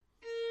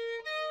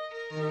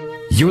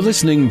You're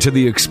listening to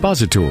the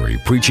expository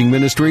preaching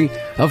ministry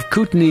of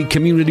Kootenai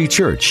Community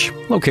Church,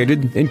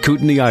 located in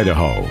Kootenai,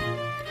 Idaho.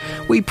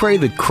 We pray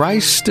that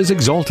Christ is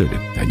exalted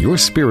and your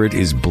spirit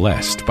is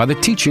blessed by the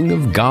teaching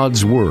of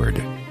God's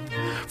Word.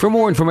 For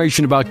more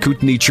information about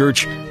Kootenai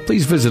Church,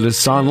 please visit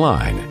us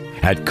online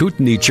at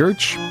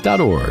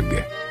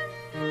kootenaichurch.org.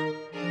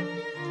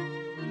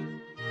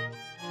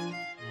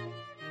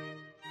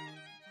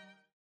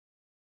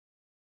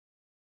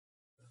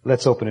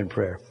 Let's open in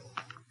prayer.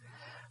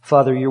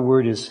 Father, your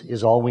word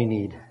is all we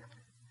need.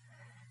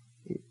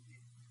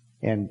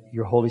 And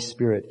your Holy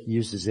Spirit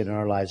uses it in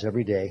our lives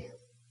every day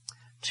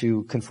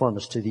to conform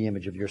us to the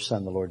image of your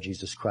Son, the Lord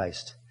Jesus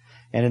Christ.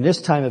 And in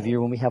this time of year,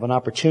 when we have an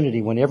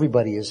opportunity, when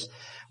everybody is,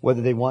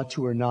 whether they want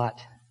to or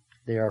not,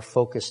 they are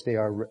focused, they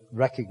are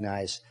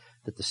recognize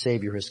that the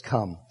Savior has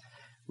come.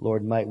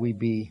 Lord, might we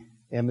be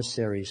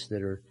emissaries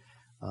that are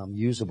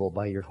usable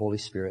by your Holy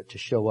Spirit to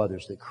show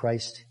others that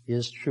Christ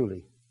is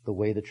truly the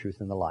way, the truth,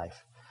 and the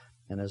life.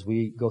 And as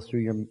we go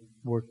through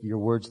your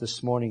words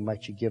this morning,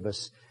 might you give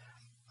us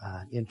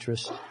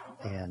interest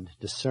and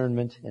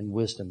discernment and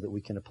wisdom that we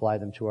can apply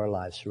them to our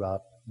lives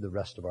throughout the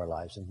rest of our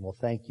lives. And we'll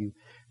thank you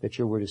that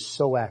your word is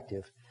so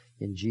active.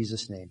 In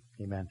Jesus' name,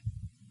 amen.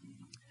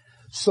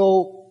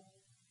 So,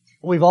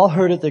 we've all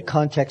heard it that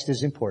context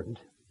is important.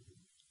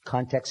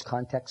 Context,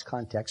 context,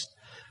 context.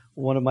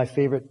 One of my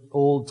favorite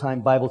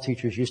old-time Bible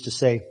teachers used to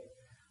say,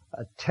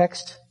 a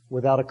text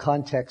without a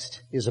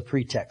context is a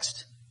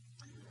pretext.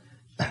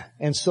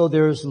 And so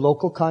there's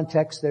local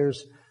context,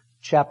 there's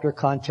chapter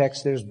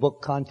context, there's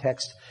book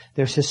context,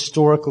 there's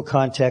historical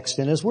context.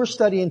 And as we're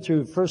studying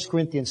through 1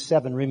 Corinthians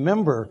 7,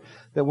 remember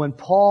that when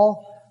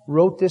Paul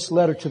wrote this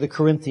letter to the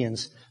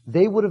Corinthians,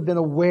 they would have been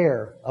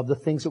aware of the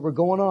things that were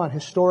going on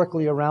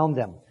historically around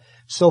them.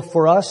 So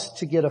for us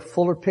to get a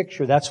fuller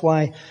picture, that's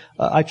why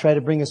I try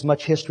to bring as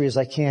much history as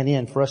I can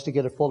in, for us to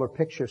get a fuller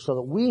picture so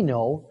that we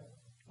know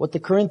what the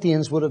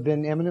Corinthians would have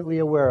been eminently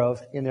aware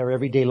of in their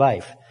everyday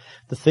life.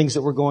 The things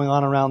that were going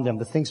on around them,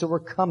 the things that were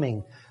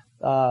coming,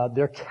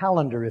 their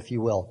calendar, if you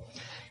will.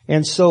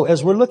 And so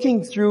as we're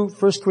looking through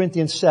 1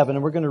 Corinthians 7,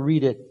 and we're going to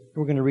read it,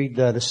 we're going to read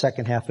the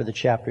second half of the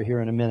chapter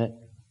here in a minute,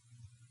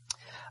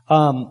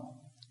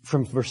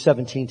 from verse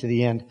 17 to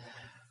the end.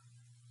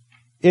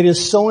 It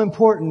is so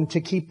important to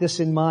keep this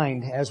in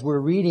mind as we're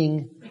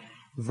reading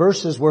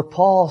verses where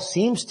Paul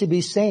seems to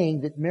be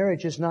saying that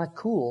marriage is not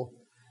cool.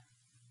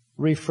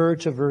 Refer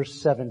to verse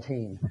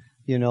 17,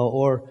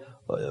 or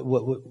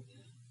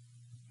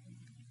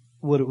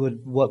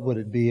what would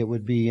it be? It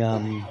would be,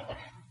 I'll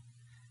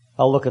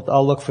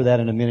look for that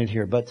in a minute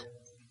here, but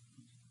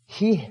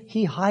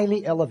he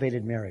highly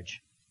elevated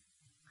marriage.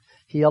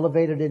 He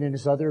elevated it in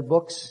his other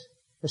books,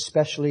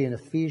 especially in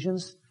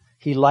Ephesians.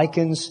 He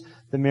likens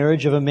the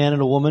marriage of a man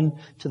and a woman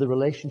to the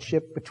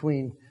relationship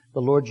between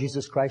the Lord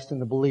Jesus Christ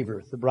and the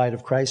believer, the bride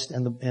of Christ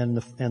and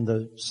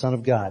the Son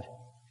of God.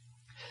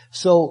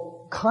 So,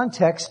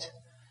 context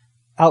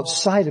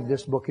outside of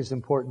this book is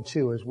important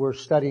too as we're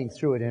studying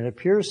through it. And it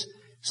appears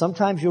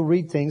sometimes you'll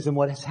read things, and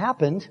what has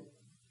happened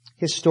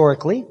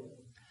historically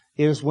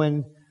is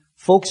when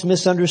folks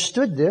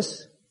misunderstood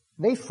this,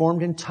 they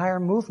formed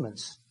entire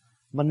movements,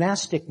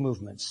 monastic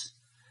movements,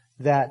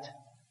 that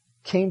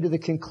came to the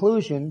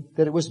conclusion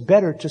that it was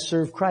better to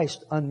serve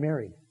Christ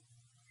unmarried.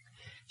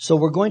 So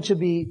we're going to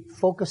be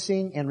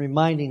focusing and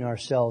reminding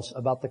ourselves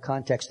about the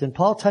context. And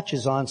Paul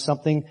touches on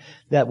something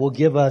that will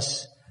give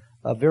us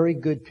a very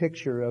good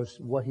picture of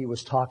what he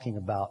was talking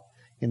about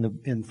in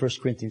 1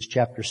 Corinthians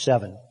chapter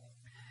 7.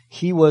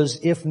 He was,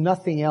 if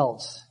nothing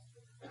else,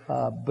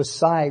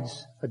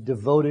 besides a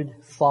devoted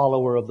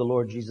follower of the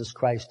Lord Jesus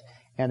Christ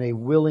and a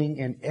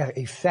willing and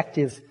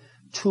effective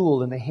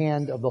tool in the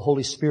hand of the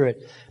Holy Spirit,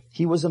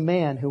 he was a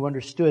man who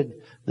understood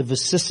the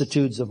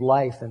vicissitudes of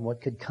life and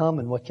what could come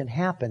and what can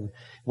happen,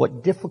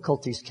 what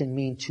difficulties can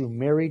mean to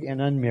married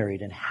and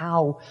unmarried, and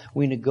how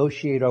we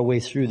negotiate our way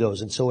through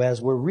those. And so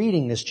as we're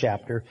reading this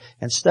chapter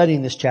and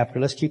studying this chapter,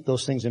 let's keep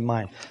those things in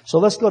mind. So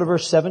let's go to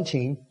verse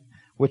 17,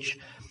 which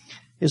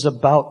is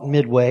about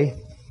midway,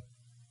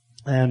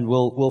 and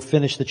we'll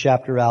finish the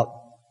chapter out.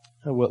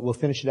 We'll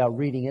finish it out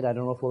reading it. I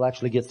don't know if we'll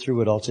actually get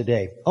through it all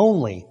today.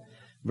 Only,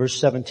 verse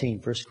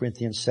 17, 1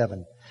 Corinthians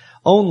 7.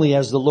 Only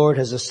as the Lord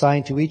has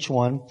assigned to each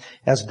one,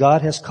 as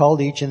God has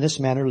called each in this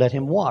manner, let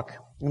him walk.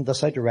 And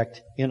thus I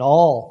direct in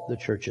all the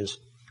churches.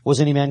 Was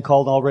any man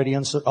called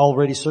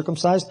already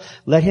circumcised?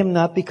 Let him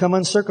not become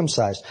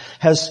uncircumcised.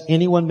 Has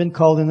anyone been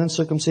called in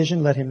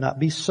uncircumcision? Let him not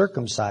be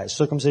circumcised.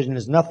 Circumcision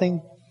is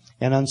nothing,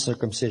 and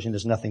uncircumcision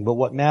is nothing. But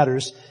what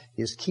matters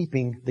is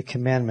keeping the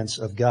commandments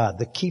of God,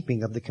 the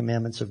keeping of the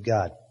commandments of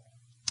God.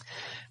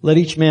 Let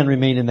each man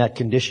remain in that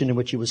condition in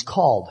which he was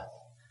called.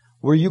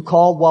 Were you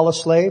called while a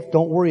slave?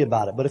 Don't worry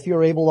about it. But if you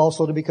are able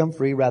also to become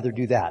free, rather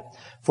do that.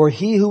 For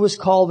he who was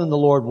called in the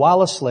Lord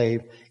while a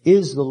slave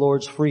is the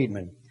Lord's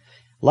freedman.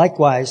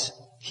 Likewise,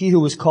 he who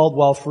was called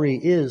while free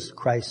is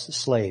Christ's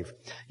slave.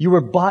 You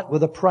were bought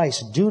with a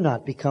price. Do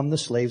not become the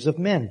slaves of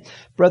men.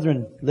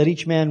 Brethren, let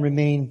each man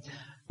remain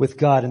with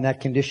God in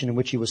that condition in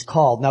which he was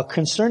called. Now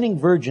concerning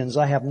virgins,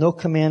 I have no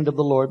command of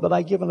the Lord, but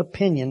I give an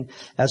opinion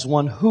as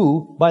one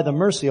who, by the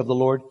mercy of the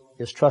Lord,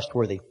 is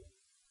trustworthy.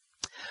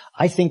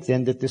 I think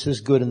then that this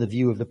is good in the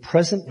view of the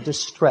present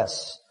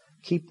distress.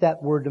 Keep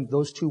that word,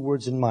 those two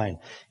words in mind.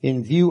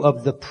 In view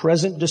of the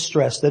present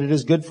distress, that it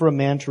is good for a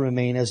man to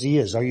remain as he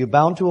is. Are you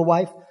bound to a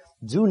wife?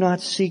 Do not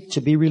seek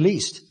to be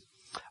released.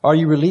 Are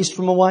you released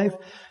from a wife?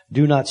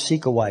 Do not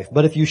seek a wife.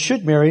 But if you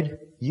should marry,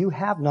 you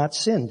have not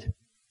sinned.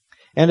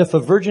 And if a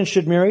virgin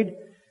should marry,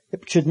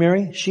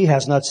 she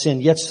has not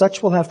sinned. Yet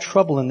such will have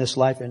trouble in this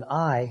life, and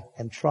I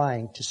am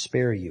trying to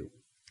spare you.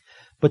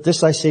 But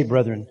this I say,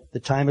 brethren, the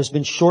time has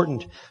been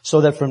shortened, so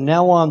that from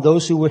now on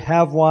those who would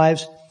have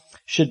wives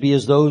should be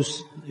as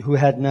those who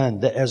had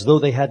none, as though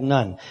they had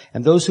none.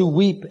 And those who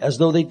weep as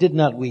though they did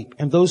not weep.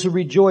 And those who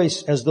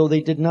rejoice as though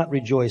they did not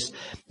rejoice.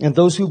 And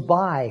those who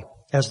buy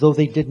as though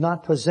they did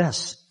not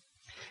possess.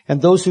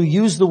 And those who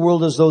use the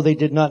world as though they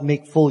did not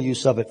make full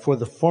use of it. For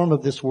the form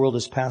of this world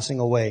is passing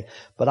away.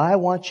 But I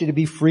want you to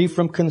be free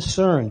from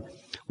concern.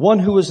 One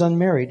who is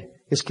unmarried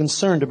is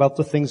concerned about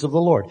the things of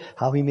the Lord,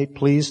 how he may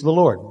please the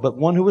Lord. But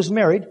one who is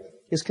married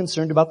is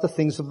concerned about the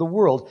things of the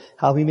world,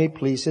 how he may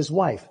please his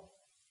wife.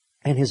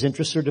 And his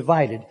interests are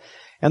divided.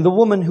 And the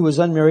woman who is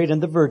unmarried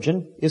and the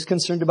virgin is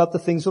concerned about the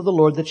things of the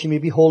Lord, that she may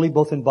be holy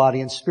both in body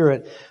and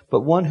spirit.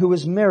 But one who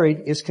is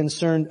married is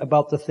concerned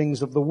about the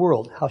things of the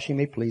world, how she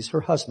may please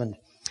her husband.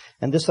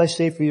 And this I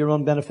say for your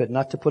own benefit,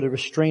 not to put a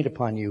restraint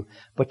upon you,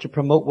 but to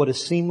promote what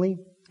is seemly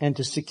and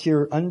to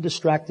secure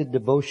undistracted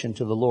devotion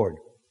to the Lord.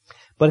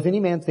 But if any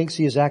man thinks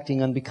he is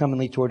acting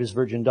unbecomingly toward his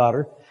virgin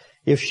daughter,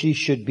 if she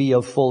should be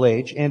of full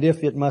age, and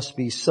if it must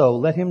be so,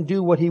 let him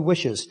do what he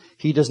wishes.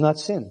 He does not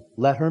sin.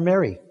 Let her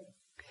marry.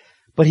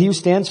 But he who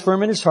stands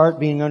firm in his heart,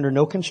 being under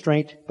no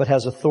constraint, but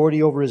has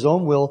authority over his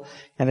own will,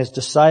 and has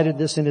decided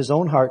this in his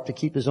own heart to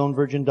keep his own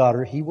virgin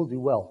daughter, he will do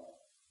well.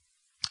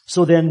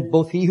 So then,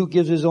 both he who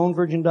gives his own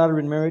virgin daughter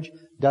in marriage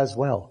does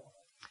well,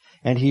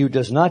 and he who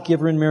does not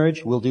give her in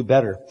marriage will do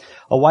better.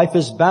 A wife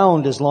is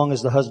bound as long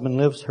as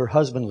her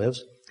husband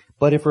lives.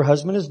 But if her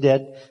husband is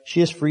dead,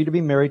 she is free to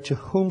be married to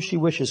whom she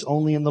wishes,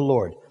 only in the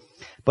Lord.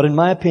 But in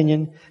my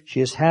opinion,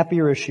 she is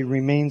happier if she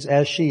remains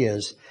as she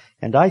is,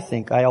 and I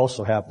think I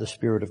also have the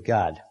Spirit of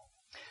God.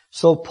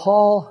 So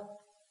Paul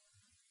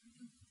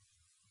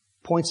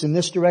points in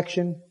this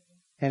direction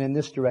and in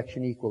this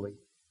direction equally.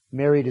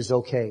 Married is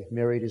okay.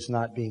 Married is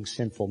not being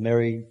sinful.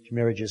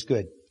 Marriage is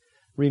good.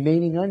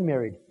 Remaining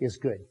unmarried is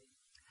good.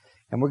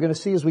 And we're going to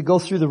see as we go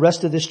through the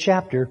rest of this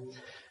chapter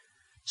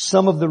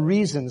some of the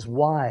reasons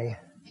why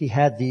he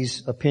had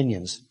these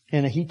opinions.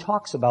 And he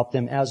talks about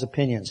them as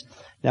opinions.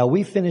 Now,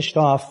 we finished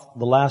off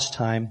the last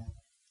time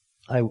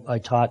I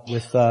taught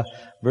with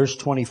verse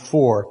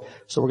 24.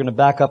 So we're going to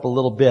back up a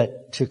little bit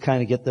to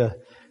kind of get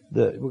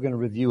we're going to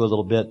review a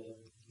little bit.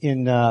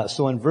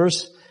 So in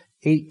verse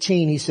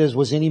 18, he says,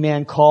 was any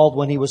man called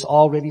when he was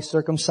already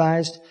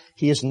circumcised?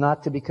 He is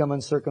not to become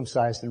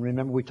uncircumcised. And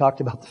remember, we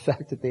talked about the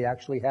fact that they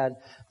actually had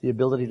the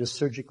ability to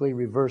surgically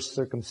reverse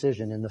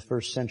circumcision in the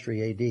first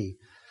century A.D.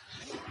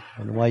 I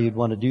don't know why you'd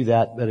want to do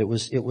that, but it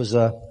was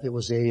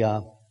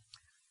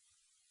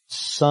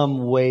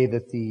some way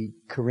that the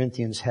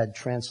Corinthians had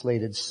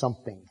translated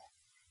something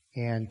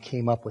and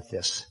came up with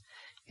this.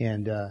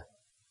 And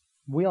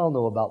we all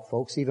know about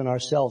folks, even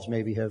ourselves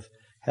maybe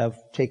have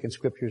taken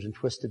scriptures and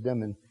twisted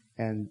them,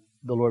 and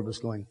the Lord was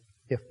going,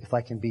 if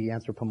I can be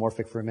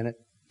anthropomorphic for a minute,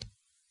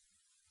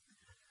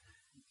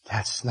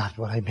 that's not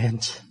what I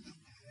meant.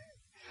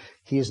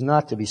 He is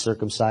not to be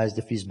circumcised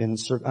if he's been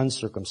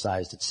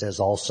uncircumcised, it says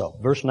also.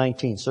 Verse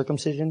 19,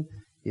 circumcision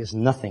is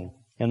nothing,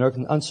 and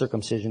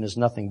uncircumcision is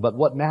nothing. But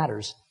what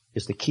matters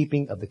is the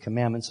keeping of the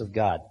commandments of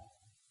God.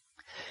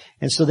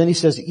 And so then he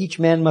says, each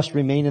man must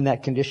remain in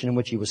that condition in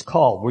which he was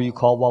called. Were you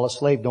called while a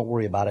slave? Don't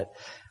worry about it.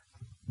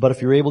 But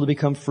if you're able to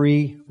become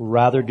free,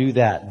 rather do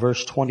that.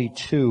 Verse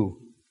 22,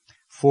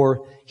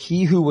 for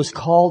he who was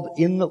called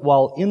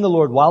while in the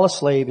Lord while a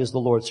slave is the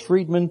Lord's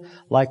freedman.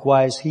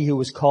 Likewise, he who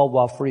was called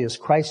while free is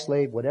Christ's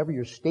slave. Whatever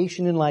your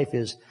station in life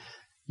is,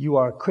 you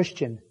are a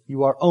Christian.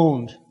 You are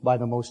owned by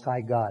the Most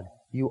High God.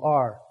 You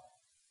are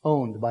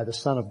owned by the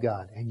Son of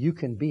God. And you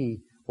can be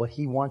what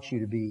he wants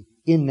you to be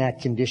in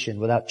that condition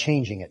without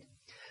changing it.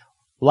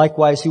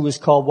 Likewise, he who was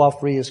called while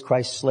free is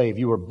Christ's slave.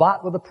 You were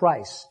bought with a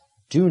price.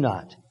 Do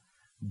not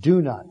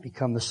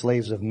become the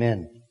slaves of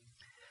men.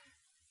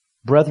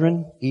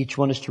 Brethren, each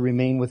one is to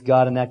remain with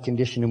God in that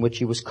condition in which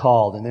he was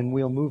called. And then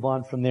we'll move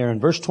on from there. In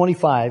verse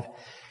 25,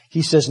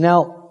 he says,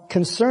 now,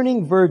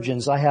 concerning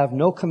virgins, I have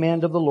no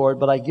command of the Lord,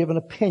 but I give an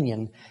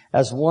opinion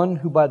as one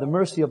who by the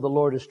mercy of the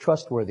Lord is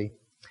trustworthy.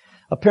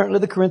 Apparently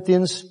the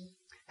Corinthians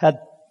had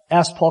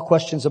asked Paul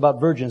questions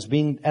about virgins.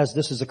 Being as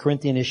this is a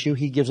Corinthian issue,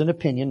 he gives an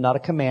opinion, not a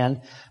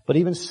command. But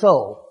even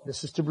so,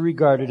 this is to be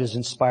regarded as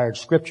inspired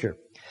scripture.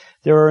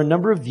 There are a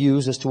number of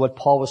views as to what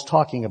Paul was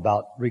talking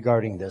about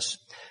regarding this.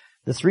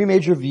 The three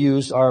major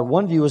views are,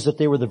 one view is that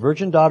they were the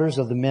virgin daughters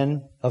of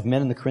men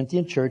in the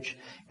Corinthian church,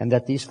 and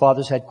that these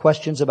fathers had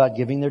questions about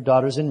giving their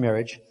daughters in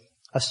marriage.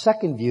 A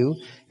second view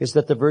is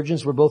that the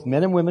virgins were both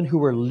men and women who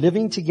were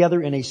living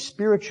together in a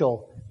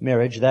spiritual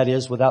marriage, that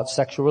is, without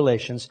sexual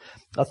relations.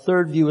 A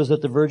third view is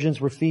that the virgins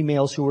were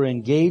females who were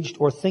engaged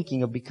or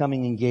thinking of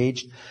becoming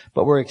engaged,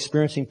 but were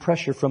experiencing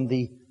pressure from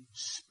the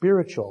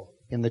spiritual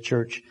in the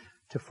church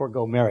to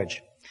forego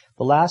marriage.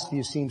 The last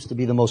view seems to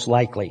be the most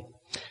likely.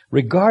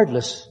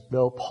 Regardless,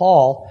 though,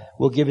 Paul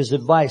will give his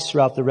advice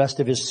throughout the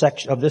rest of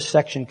this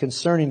section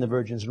concerning the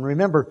virgins. And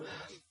remember,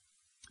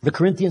 the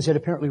Corinthians had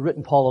apparently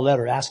written Paul a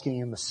letter asking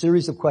him a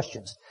series of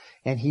questions.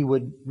 And he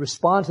would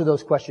respond to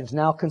those questions,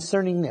 now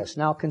concerning this,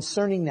 now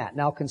concerning that,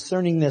 now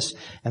concerning this.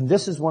 And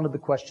this is one of the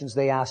questions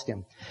they asked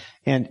him.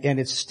 And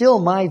it's still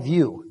my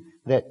view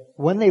that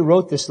when they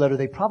wrote this letter,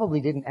 they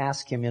probably didn't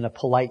ask him in a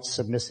polite,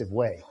 submissive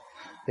way.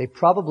 They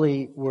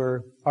probably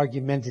were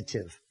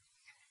argumentative.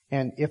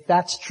 And if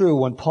that's true,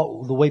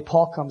 the way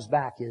Paul comes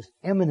back is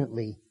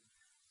eminently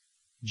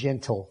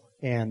gentle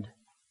and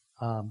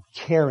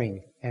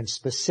caring and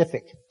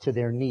specific to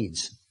their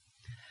needs.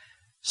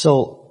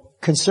 So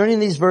concerning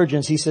these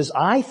virgins, he says,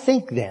 I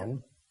think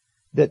then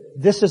that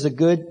this is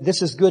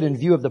good in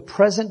view of the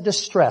present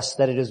distress,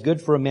 that it is good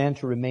for a man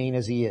to remain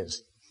as he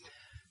is.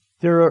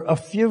 There are a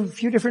few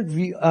different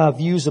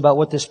views about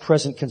what this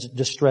present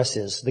distress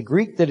is. The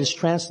Greek that is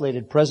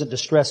translated present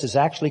distress is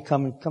actually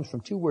comes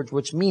from two words,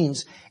 which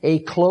means a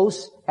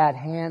close at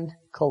hand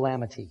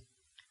calamity.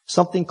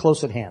 Something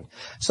close at hand.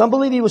 Some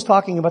believe he was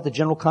talking about the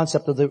general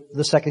concept of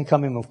the second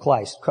coming of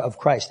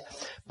Christ.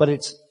 But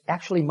it's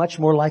actually much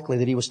more likely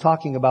that he was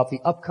talking about the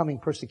upcoming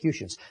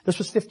persecutions. This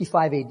was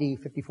 55 AD,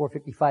 54,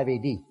 55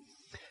 AD.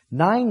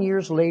 9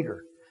 years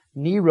later,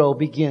 Nero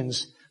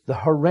begins the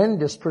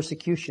horrendous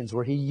persecutions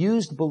where he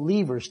used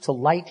believers to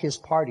light his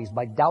parties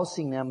by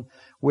dousing them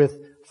with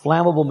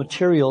flammable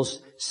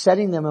materials,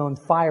 setting them on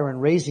fire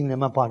and raising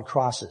them up on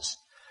crosses.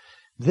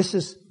 This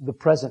is the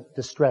present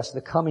distress,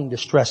 the coming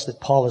distress that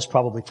Paul is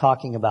probably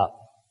talking about.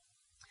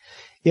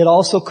 It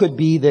also could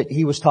be that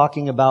he was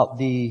talking about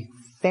the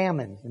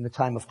famine in the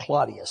time of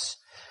Claudius.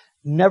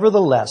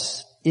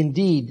 Nevertheless,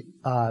 indeed,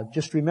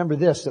 just remember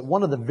this, that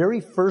one of the very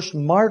first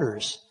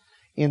martyrs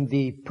in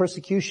the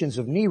persecutions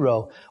of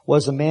Nero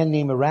was a man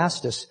named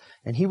Erastus,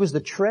 and he was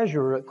the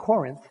treasurer at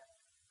Corinth.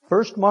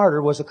 First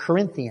martyr was a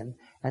Corinthian,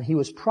 and he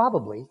was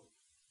probably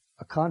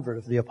a convert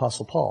of the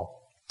Apostle Paul.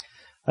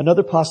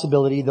 Another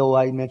possibility, though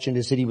I mentioned,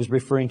 is that he was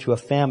referring to a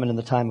famine in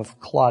the time of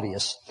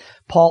Claudius.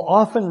 Paul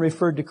often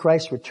referred to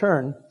Christ's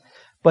return,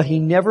 but he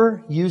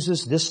never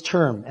uses this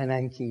term,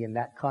 ananki, in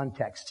that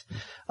context.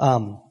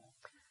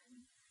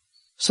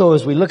 So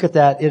as we look at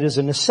that, it is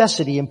a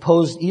necessity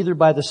imposed either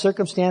by the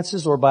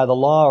circumstances or by the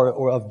law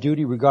or of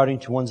duty regarding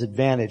to one's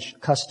advantage,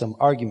 custom,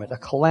 argument, a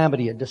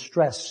calamity, a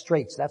distress,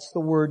 straits. That's the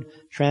word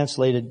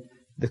translated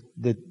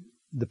the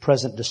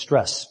present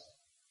distress.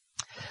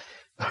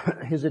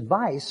 His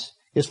advice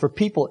is for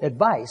people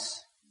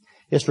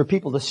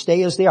to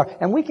stay as they are.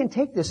 And we can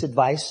take this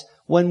advice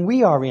when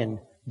we are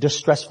in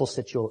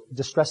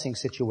distressing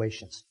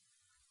situations.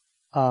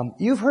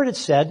 You've heard it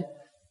said,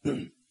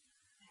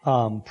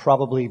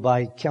 probably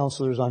by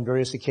counselors on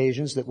various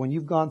occasions, that when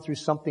you've gone through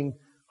something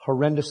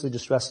horrendously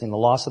distressing, the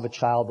loss of a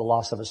child, the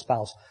loss of a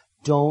spouse,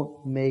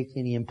 don't make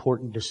any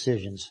important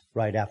decisions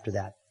right after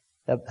that.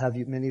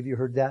 Many of you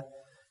heard that?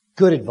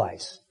 Good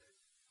advice.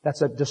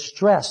 That's a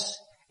distress,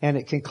 and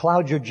it can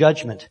cloud your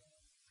judgment.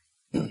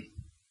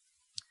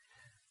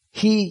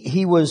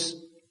 His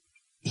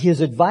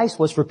advice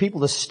was for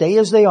people to stay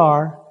as they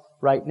are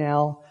right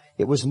now.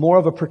 It was more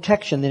of a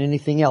protection than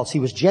anything else. He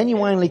was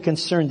genuinely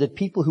concerned that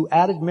people who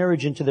added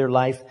marriage into their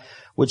life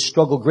would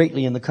struggle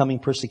greatly in the coming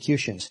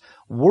persecutions.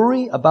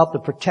 Worry about the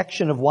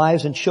protection of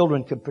wives and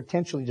children could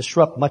potentially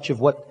disrupt much of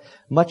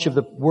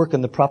the work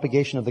and the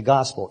propagation of the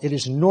gospel. It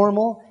is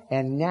normal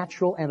and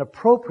natural and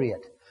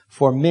appropriate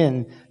for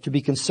men to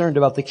be concerned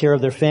about the care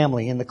of their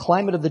family. In the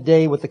climate of the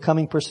day with the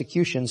coming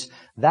persecutions,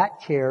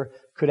 that care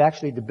could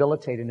actually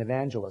debilitate an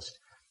evangelist.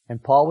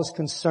 And Paul was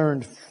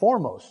concerned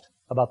foremost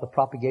about the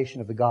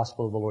propagation of the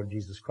gospel of the Lord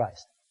Jesus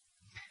Christ.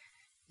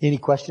 Any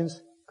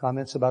questions,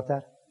 comments about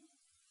that?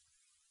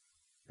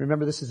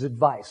 Remember, this is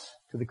advice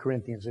to the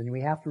Corinthians, and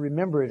we have to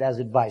remember it as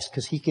advice,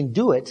 because he can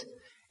do it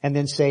and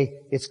then say,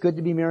 it's good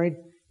to be married,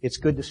 it's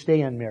good to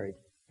stay unmarried.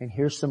 And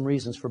here's some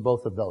reasons for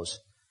both of those.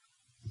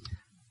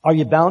 Are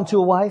you bound to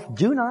a wife?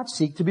 Do not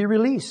seek to be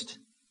released.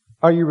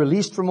 Are you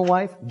released from a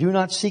wife? Do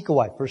not seek a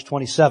wife. Verse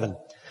 27.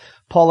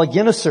 Paul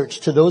again asserts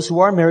to those who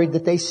are married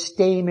that they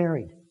stay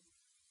married.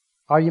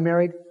 Are you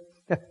married?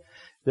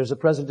 There's a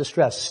present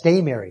distress.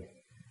 Stay married.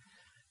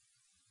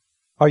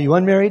 Are you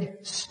unmarried?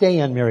 Stay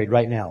unmarried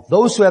right now.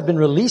 Those who have been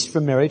released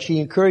from marriage, he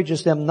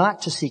encourages them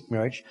not to seek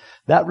marriage.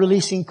 That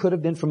releasing could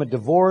have been from a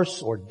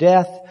divorce or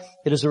death.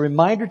 It is a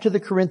reminder to the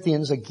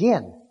Corinthians,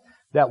 again,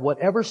 that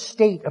whatever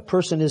state a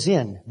person is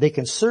in, they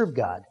can serve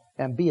God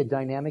and be a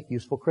dynamic,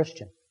 useful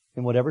Christian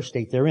in whatever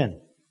state they're in.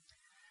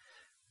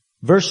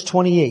 Verse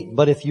 28,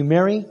 but if you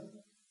marry,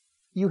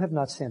 you have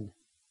not sinned.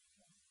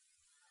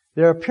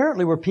 There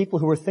apparently were people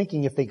who were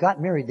thinking if they got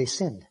married, they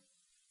sinned.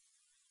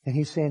 And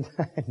he's saying,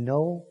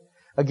 no.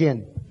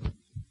 Again,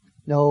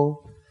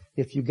 No.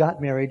 If you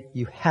got married,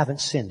 you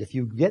haven't sinned. If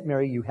you get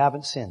married, you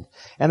haven't sinned.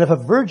 And if a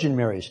virgin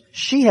marries,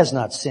 she has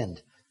not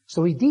sinned.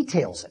 So he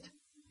details it.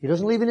 He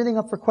doesn't leave anything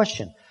up for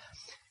question.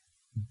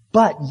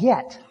 But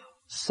yet,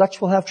 such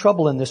will have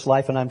trouble in this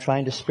life, and I'm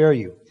trying to spare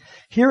you.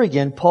 Here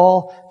again,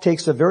 Paul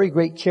takes a very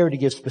great care to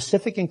give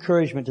specific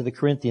encouragement to the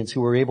Corinthians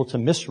who were able to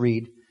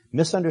misread,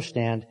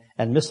 misunderstand,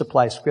 and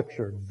misapply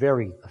Scripture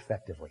very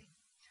effectively.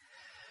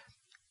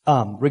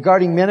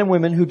 Regarding men and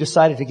women who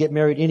decided to get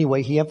married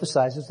anyway, he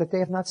emphasizes that they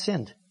have not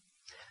sinned.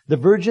 The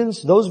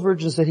virgins, those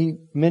virgins that he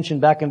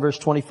mentioned back in verse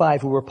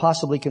 25 who were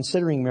possibly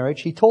considering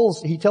marriage, he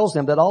tells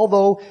them that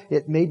although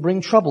it may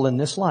bring trouble in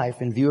this life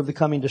in view of the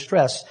coming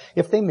distress,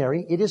 if they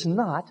marry, it is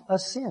not a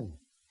sin.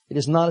 It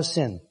is not a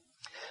sin.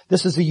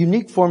 This is a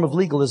unique form of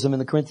legalism in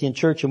the Corinthian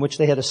church in which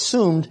they had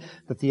assumed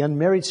that the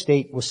unmarried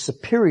state was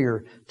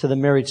superior to the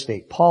married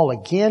state. Paul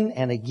again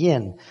and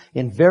again,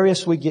 in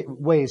various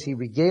ways, he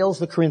regales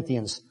the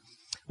Corinthians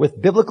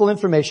with biblical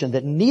information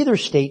that neither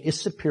state is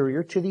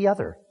superior to the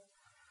other.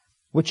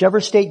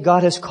 Whichever state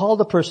God has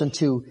called a person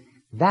to,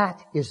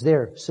 that is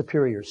their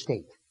superior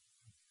state.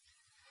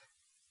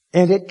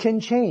 And it can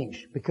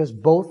change because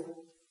both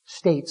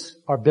states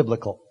are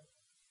biblical.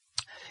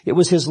 It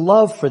was his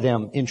love for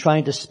them in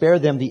trying to spare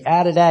them the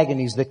added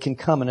agonies that can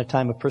come in a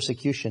time of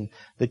persecution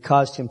that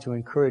caused him to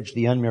encourage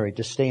the unmarried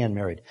to stay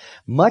unmarried.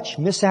 Much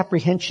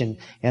misapprehension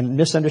and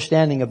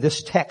misunderstanding of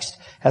this text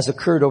has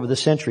occurred over the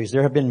centuries.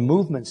 There have been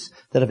movements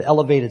that have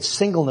elevated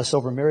singleness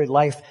over married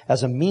life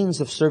as a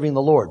means of serving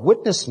the Lord.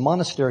 Witness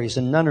monasteries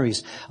and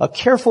nunneries. A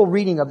careful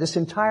reading of this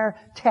entire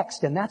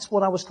text, and that's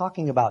what I was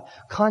talking about.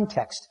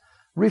 Context.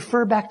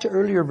 Refer back to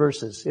earlier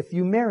verses. If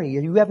you marry,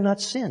 you have not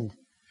sinned.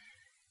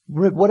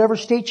 Whatever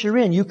state you're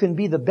in, you can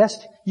be the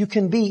best you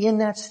can be in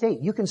that state.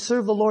 You can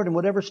serve the Lord in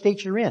whatever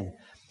state you're in.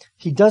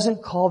 He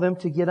doesn't call them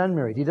to get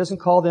unmarried. He doesn't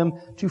call them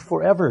to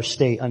forever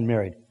stay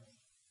unmarried.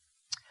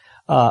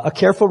 A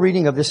careful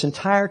reading of this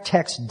entire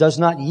text does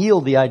not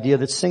yield the idea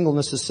that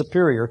singleness is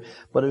superior,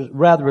 but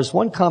rather, as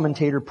one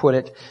commentator put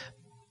it,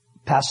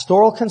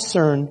 pastoral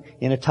concern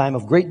in a time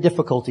of great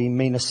difficulty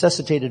may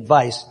necessitate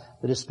advice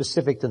that is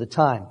specific to the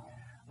time.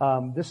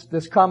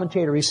 This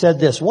commentator, he said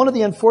this: one of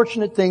the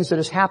unfortunate things that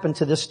has happened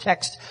to this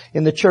text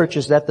in the church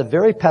is that the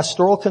very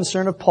pastoral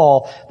concern of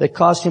Paul that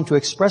caused him to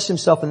express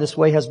himself in this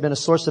way has been a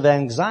source of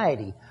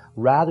anxiety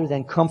rather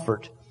than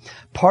comfort.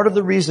 Part of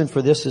the reason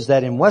for this is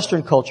that in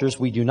Western cultures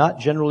we do not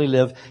generally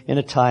live in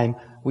a time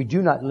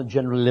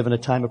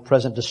of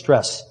present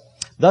distress.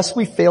 Thus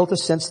we fail to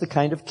sense the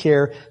kind of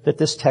care that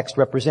this text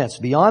represents.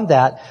 Beyond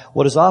that,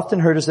 what is often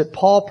heard is that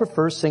Paul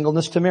prefers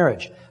singleness to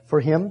marriage. For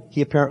him,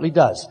 he apparently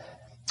does.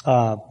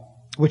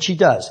 Which he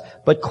does.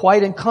 But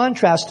quite in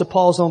contrast to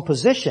Paul's own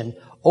position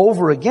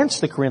over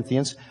against the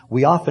Corinthians,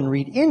 we often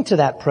read into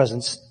that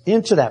preference,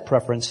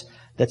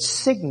 that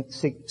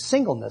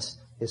singleness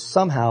is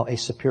somehow a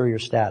superior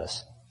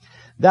status.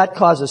 That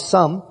causes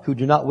some who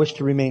do not wish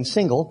to remain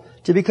single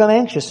to become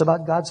anxious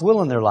about God's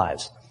will in their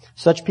lives.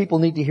 Such people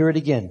need to hear it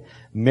again.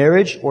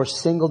 Marriage or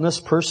singleness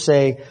per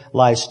se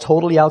lies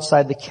totally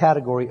outside the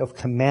category of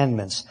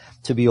commandments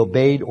to be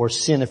obeyed or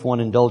sin if one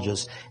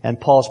indulges. And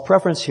Paul's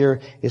preference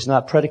here is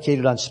not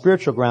predicated on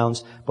spiritual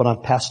grounds, but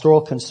on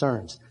pastoral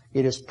concerns.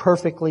 It is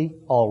perfectly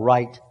all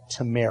right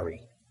to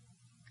marry.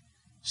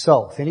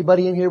 So, if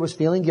anybody in here was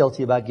feeling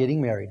guilty about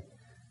getting married,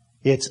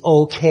 it's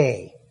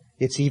okay.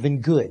 It's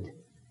even good.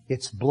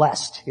 It's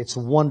blessed. It's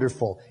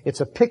wonderful. It's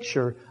a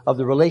picture of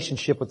the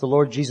relationship with the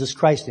Lord Jesus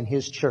Christ and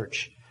His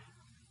church.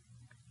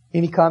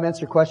 Any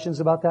comments or questions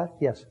about that?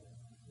 Yes.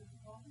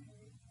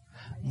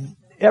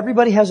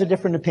 Everybody has a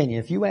different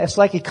opinion. It's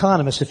like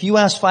economists. If you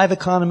ask 5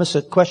 economists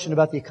a question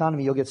about the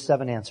economy, you'll get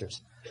 7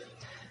 answers.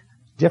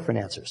 Different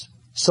answers.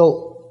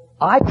 So,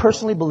 I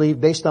personally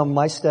believe, based on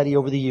my study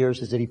over the years,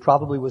 is that he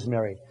probably was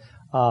married.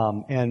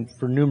 And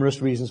for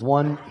numerous reasons.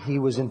 One, he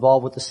was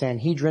involved with the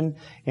Sanhedrin,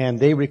 and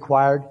they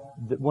required,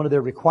 one of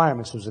their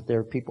requirements was that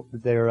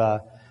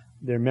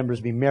their members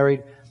be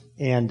married.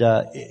 And,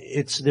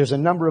 there's a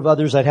number of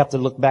others. I'd have to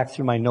look back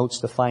through my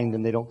notes to find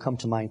them. They don't come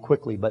to mind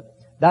quickly, but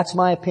that's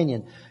my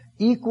opinion.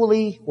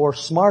 Equally or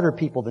smarter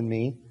people than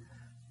me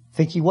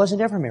think he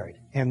wasn't ever married.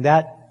 And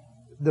that,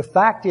 the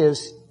fact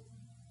is,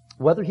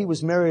 whether he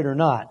was married or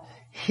not,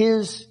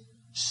 his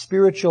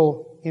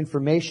spiritual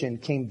information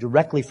came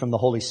directly from the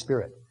Holy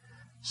Spirit.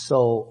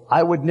 So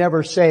I would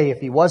never say if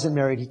he wasn't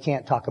married, he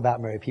can't talk about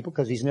married people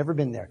because he's never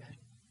been there.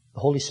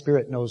 The Holy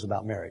Spirit knows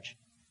about marriage.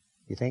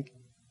 You think?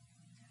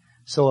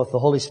 So if the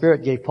Holy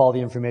Spirit gave Paul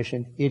the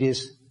information, it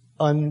is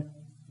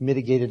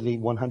unmitigatedly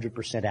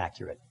 100%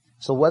 accurate.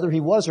 So whether he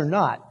was or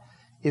not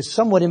is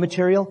somewhat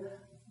immaterial,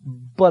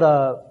 but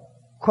a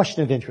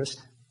question of interest.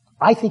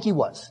 I think he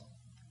was.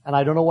 And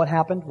I don't know what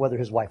happened, whether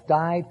his wife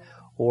died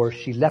or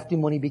she left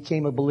him when he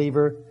became a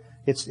believer.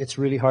 It's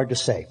really hard to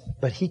say.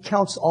 But he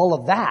counts all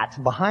of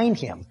that behind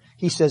him,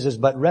 he says, is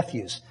but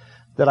refuse,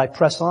 that I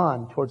press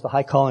on towards the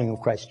high calling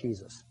of Christ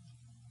Jesus.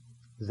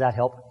 Does that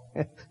help?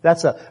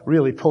 That's a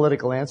really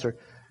political answer.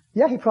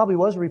 Yeah, he probably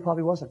was or he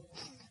probably wasn't.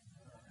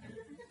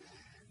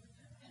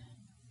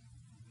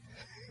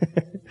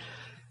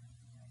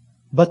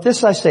 But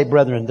this I say,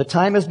 brethren, the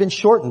time has been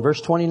shortened,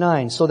 verse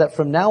 29, so that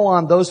from now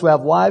on those who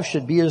have wives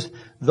should be as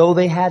though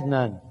they had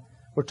none.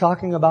 We're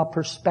talking about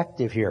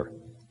perspective here.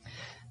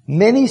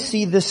 Many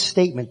see this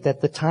statement that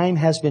the time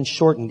has been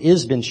shortened,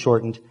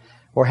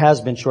 or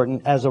has been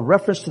shortened, as a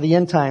reference to the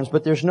end times,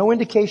 but there's no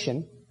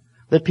indication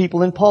that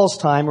people in Paul's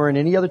time, or in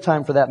any other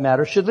time for that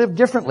matter, should live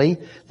differently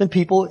than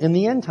people in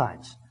the end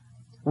times.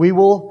 We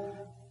will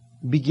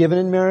be given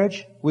in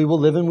marriage, we will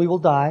live and we will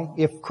die.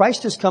 If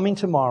Christ is coming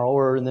tomorrow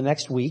or in the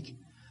next week,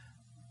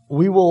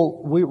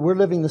 we're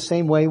living the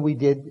same way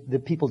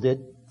that people did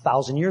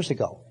 1,000 years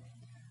ago.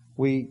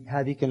 We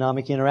have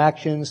economic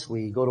interactions,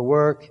 we go to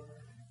work,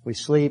 we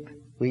sleep,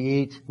 we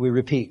eat, we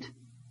repeat.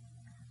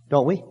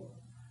 Don't we?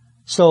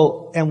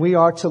 So, and we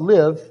are to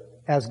live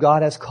as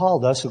God has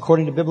called us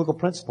according to biblical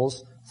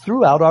principles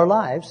throughout our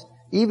lives,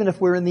 even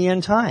if we're in the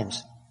end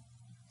times.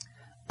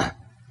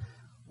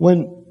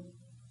 When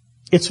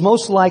it's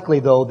most likely,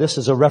 though, this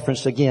is a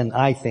reference again,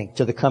 I think,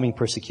 to the coming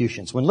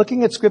persecutions. When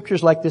looking at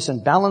scriptures like this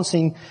and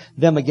balancing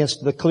them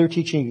against the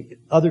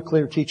other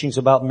clear teachings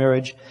about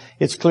marriage,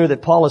 it's clear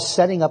that Paul is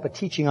setting up a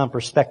teaching on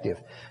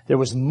perspective. There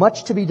was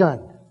much to be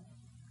done,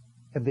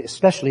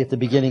 especially at the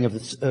beginning of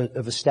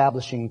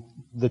establishing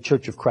the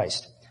Church of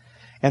Christ.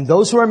 And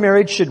those who are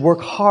married should work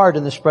hard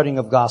in the spreading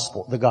of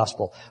the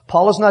gospel.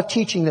 Paul is not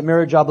teaching that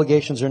marriage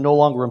obligations are no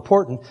longer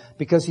important,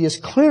 because he has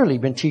clearly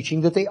been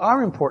teaching that they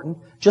are important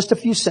just a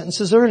few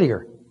sentences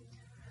earlier.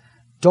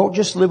 Don't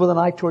just live with an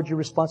eye towards your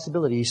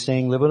responsibility. He's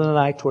saying live with an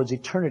eye towards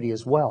eternity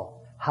as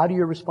well. How do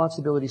your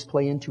responsibilities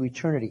play into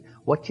eternity?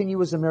 What can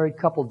you as a married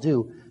couple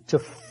do to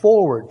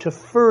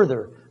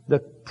further the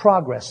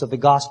progress of the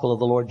gospel of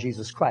the Lord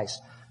Jesus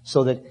Christ,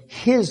 so that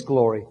His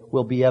glory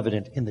will be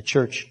evident in the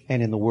church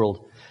and in the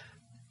world?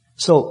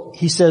 So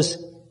he says,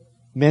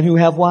 men who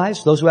have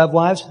wives, those who have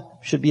wives,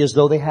 should be as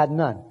though they had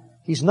none.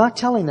 He's not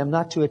telling them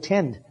not to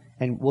attend,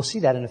 and we'll see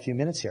that in a few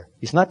minutes here.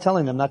 He's not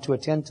telling them not to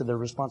attend to their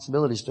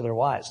responsibilities to their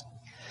wives.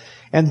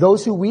 And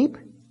those who weep,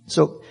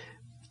 so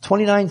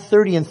 29,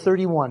 30, and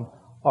 31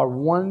 are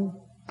one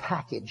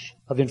package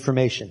of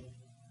information.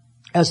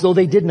 As though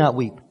they did not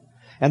weep.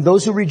 And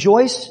those who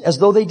rejoice, as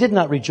though they did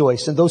not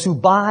rejoice. And those who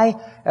buy,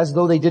 as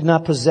though they did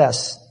not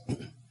possess.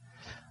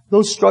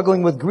 Those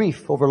struggling with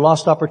grief over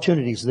lost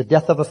opportunities, the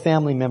death of a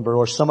family member,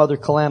 or some other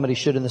calamity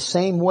should in the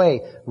same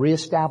way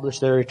reestablish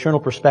their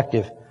eternal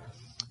perspective.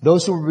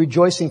 Those who are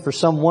rejoicing for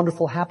some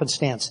wonderful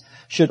happenstance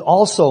should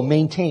also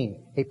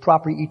maintain a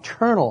proper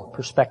eternal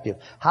perspective.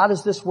 How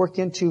does this work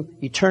into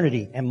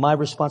eternity and my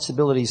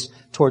responsibilities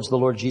towards the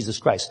Lord Jesus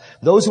Christ?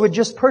 Those who had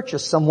just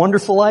purchased some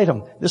wonderful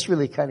item, this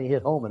really kind of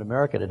hit home in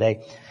America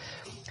today,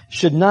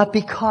 should not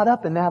be caught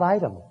up in that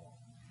item.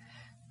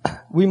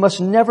 We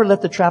must never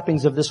let the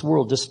trappings of this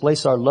world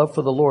displace our love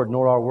for the Lord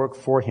nor our work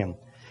for Him.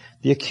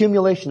 The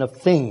accumulation of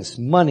things,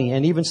 money,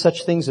 and even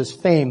such things as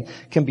fame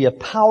can be a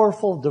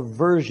powerful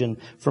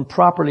diversion from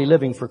properly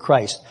living for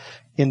Christ.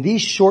 In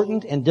these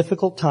shortened and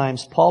difficult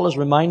times, Paul is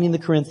reminding the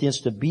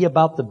Corinthians to be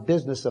about the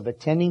business of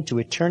attending to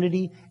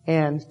eternity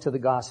and to the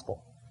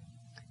gospel.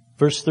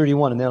 Verse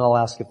 31, and then I'll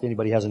ask if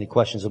anybody has any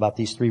questions about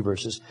these three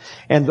verses.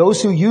 And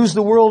those who use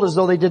the world as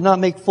though they did not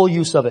make full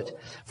use of it.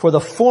 For the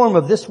form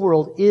of this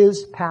world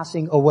is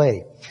passing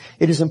away.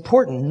 It is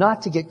important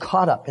not to get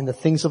caught up in the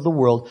things of the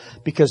world,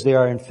 because they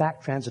are in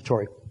fact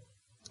transitory.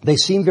 They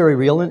seem very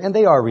real, and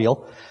they are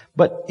real.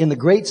 But in the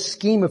great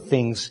scheme of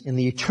things, in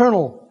the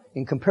eternal,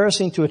 in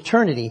comparison to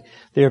eternity,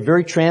 they are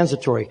very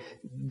transitory.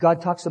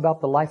 God talks about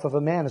the life of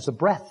a man as a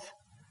breath,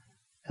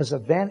 as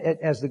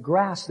the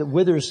grass that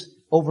withers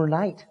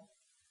overnight.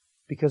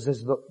 Because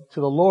to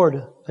the Lord,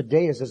 a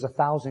day is as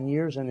 1,000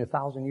 years, and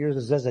 1,000 years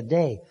is as a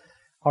day.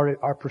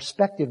 Our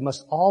perspective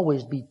must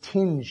always be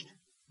tinged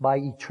by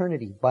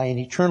eternity, by an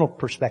eternal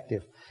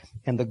perspective,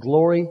 and the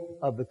glory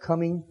of the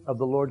coming of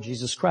the Lord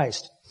Jesus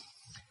Christ.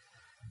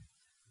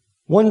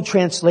 One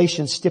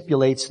translation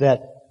stipulates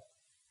that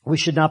we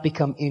should not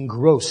become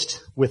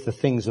engrossed with the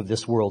things of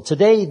this world.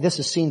 Today, this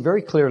is seen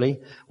very clearly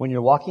when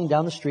you're walking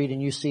down the street and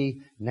you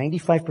see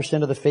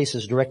 95% of the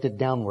faces directed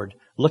downward,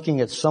 looking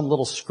at some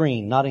little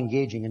screen, not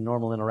engaging in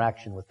normal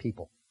interaction with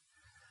people.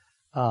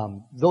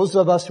 Those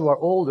of us who are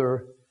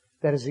older,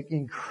 that is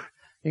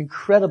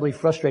incredibly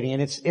frustrating,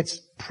 and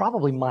it's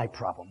probably my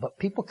problem. But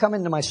people come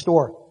into my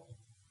store,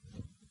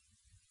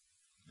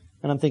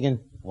 and I'm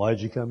thinking, why'd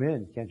you come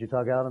in? Can't you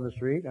talk out on the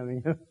street? I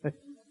mean...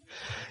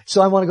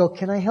 So I want to go,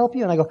 can I help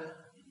you? And I go,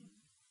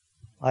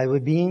 I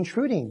would be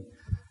intruding.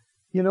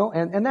 You know,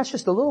 and that's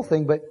just a little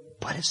thing, but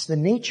it's the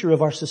nature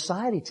of our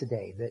society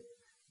today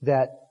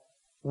that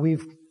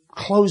we've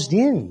closed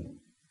in.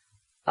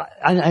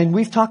 And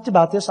we've talked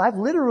about this. I've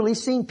literally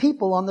seen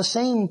people on the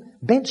same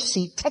bench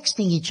seat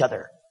texting each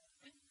other.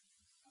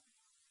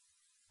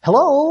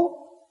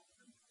 Hello?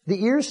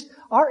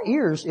 Our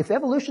ears, if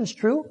evolution's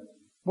true,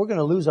 we're going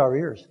to lose our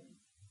ears.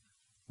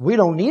 We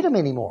don't need them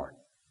anymore.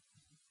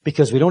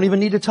 Because we don't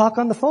even need to talk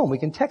on the phone. We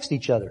can text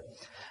each other.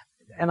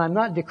 And I'm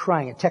not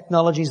decrying it.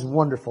 Technology is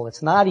wonderful.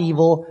 It's not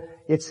evil.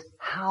 It's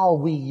how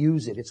we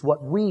use it. It's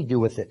what we do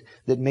with it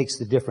that makes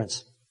the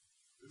difference.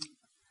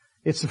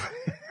 It's,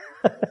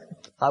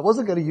 I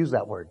wasn't going to use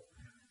that word,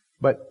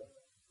 but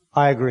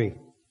I agree.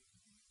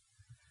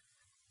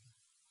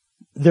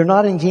 They're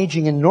not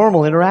engaging in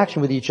normal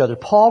interaction with each other.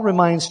 Paul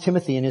reminds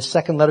Timothy in his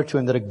second letter to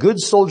him that a good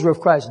soldier of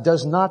Christ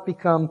does not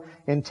become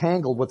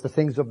entangled with the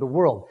things of the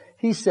world.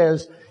 He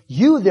says,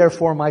 "You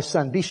therefore, my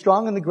son, be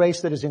strong in the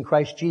grace that is in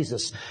Christ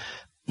Jesus.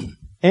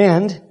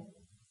 And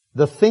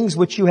the things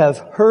which you have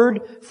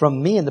heard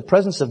from me in the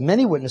presence of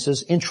many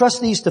witnesses, entrust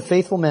these to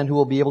faithful men who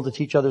will be able to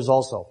teach others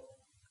also."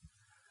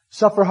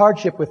 Suffer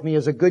hardship with me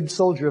as a good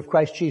soldier of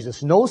Christ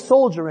Jesus. No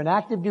soldier in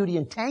active duty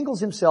entangles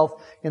himself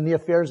in the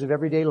affairs of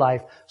everyday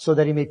life so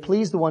that he may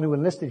please the one who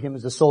enlisted him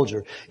as a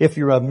soldier. If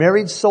you're a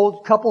married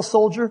couple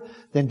soldier,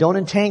 then don't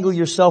entangle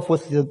yourself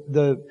with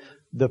the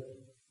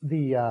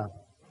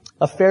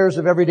affairs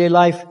of everyday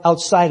life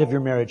outside of your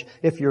marriage.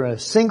 If you're a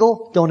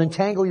single, don't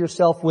entangle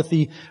yourself with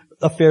the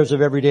affairs of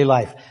everyday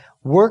life.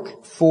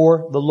 Work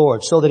for the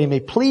Lord so that he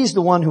may please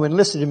the one who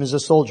enlisted him as a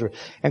soldier.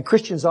 And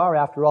Christians are,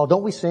 after all,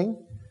 don't we sing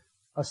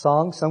a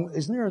song?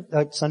 Isn't there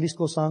a Sunday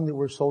school song that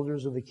we're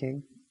soldiers of the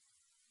King?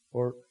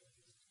 Or,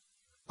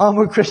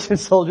 we're Christian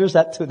soldiers,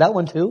 that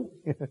one too.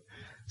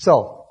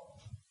 So,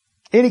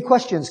 any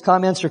questions,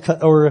 comments,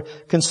 or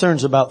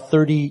concerns about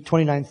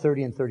 29,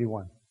 30, and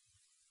 31?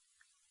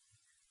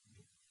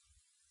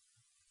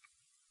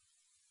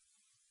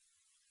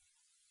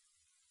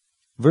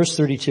 Verse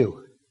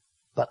 32.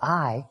 But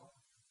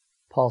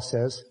Paul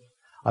says,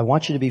 I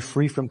want you to be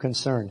free from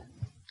concern.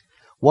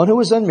 One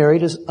who is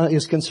unmarried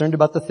is concerned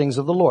about the things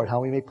of the Lord,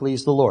 how he may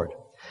please the Lord.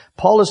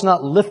 Paul is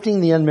not lifting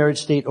the unmarried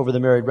state over the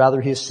married.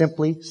 Rather, he is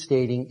simply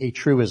stating a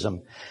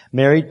truism.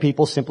 Married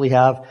people simply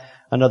have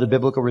another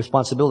biblical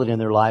responsibility in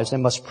their lives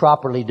and must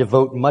properly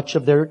devote much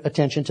of their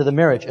attention to the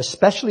marriage,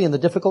 especially in the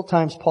difficult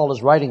times Paul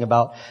is writing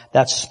about.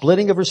 That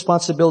splitting of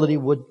responsibility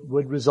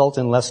would result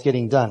in less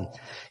getting done.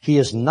 He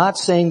is not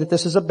saying that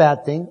this is a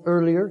bad thing.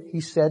 Earlier,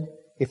 he said,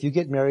 if you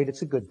get married,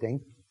 it's a good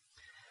thing.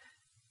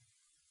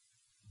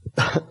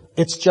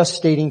 It's just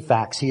stating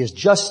facts. He is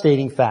just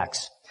stating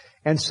facts.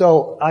 And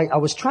so I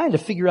was trying to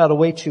figure out a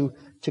way to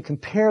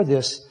compare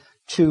this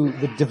to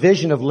the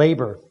division of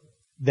labor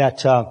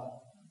that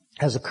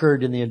has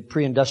occurred in the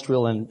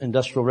pre-industrial and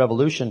industrial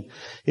revolution.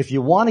 If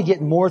you want to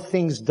get more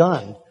things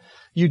done,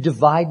 you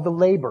divide the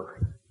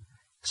labor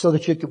so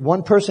that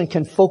one person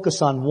can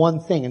focus on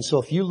one thing. And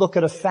so if you look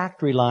at a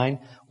factory line,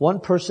 one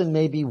person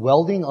may be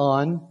welding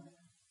on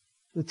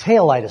the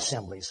taillight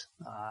assemblies.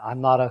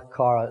 I'm not a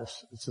car.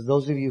 So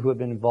those of you who have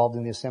been involved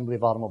in the assembly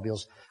of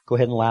automobiles, go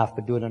ahead and laugh,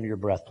 but do it under your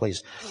breath,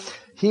 please.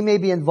 He may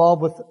be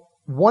involved with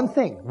one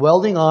thing,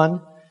 welding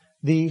on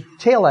the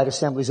taillight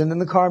assemblies, and then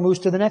the car moves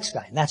to the next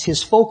guy. And that's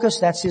his focus,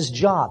 that's his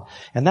job.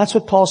 And that's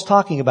what Paul's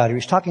talking about here.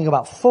 He's talking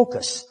about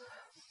focus.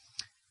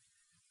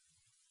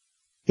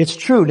 It's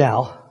true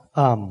now,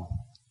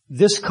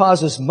 this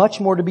causes much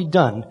more to be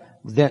done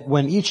that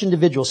when each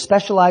individual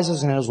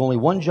specializes and has only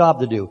one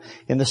job to do.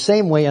 In the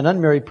same way, an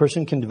unmarried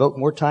person can devote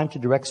more time to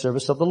direct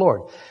service of the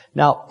Lord.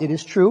 Now, it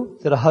is true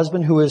that a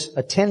husband who is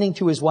attending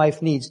to his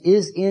wife's needs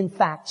is in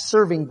fact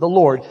serving the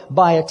Lord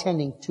by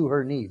attending to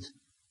her needs.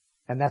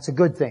 And that's a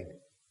good thing.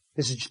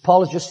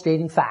 Paul is just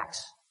stating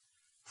facts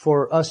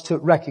for us to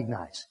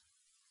recognize.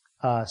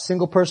 A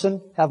single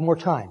person have more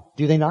time.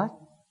 Do they not?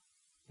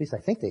 At least I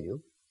think they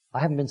do. I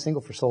haven't been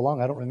single for so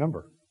long, I don't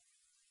remember.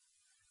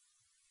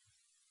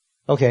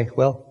 Okay,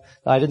 well,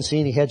 I didn't see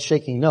any heads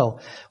shaking, no.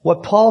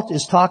 What Paul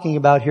is talking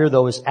about here,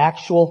 though, is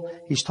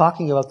he's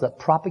talking about the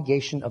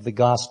propagation of the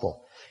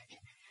gospel.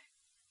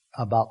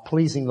 About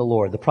pleasing the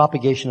Lord, the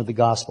propagation of the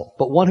gospel.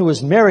 But one who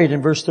is married,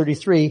 in verse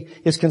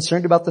 33, is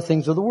concerned about the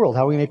things of the world,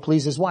 how he may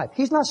please his wife.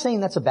 He's not saying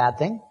that's a bad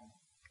thing.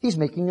 He's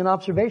making an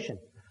observation.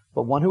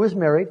 But one who is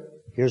married,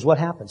 here's what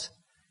happens.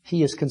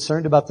 He is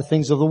concerned about the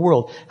things of the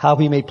world, how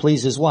he may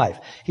please his wife.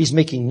 He's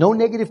making no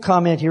negative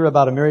comment here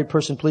about a married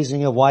person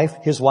pleasing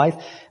his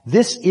wife.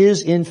 This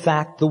is, in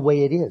fact, the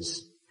way it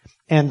is,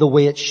 and the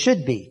way it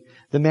should be.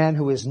 The man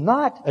who is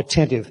not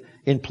attentive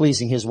in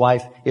pleasing his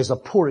wife is a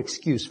poor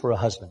excuse for a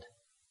husband.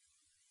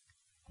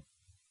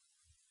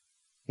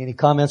 Any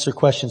comments or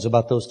questions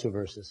about those two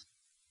verses?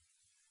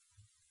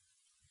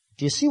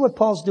 Do you see what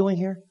Paul's doing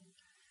here?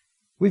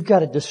 We've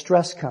got a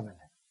distress coming,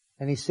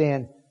 and he's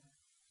saying,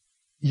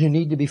 you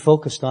need to be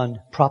focused on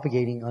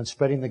propagating, on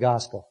spreading the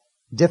gospel.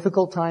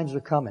 Difficult times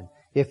are coming.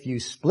 If you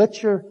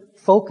split your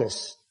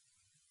focus,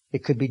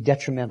 it could be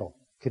detrimental.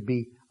 It could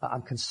be,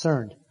 I'm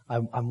concerned.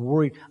 I'm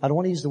worried. I don't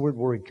want to use the word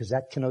worried because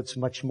that connotes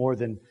much more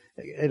than,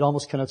 it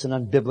almost connotes an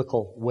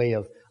unbiblical way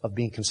of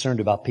being concerned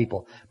about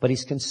people. But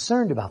he's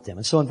concerned about them.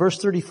 And so in verse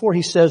 34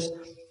 he says,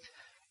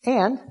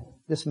 and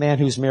this man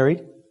who's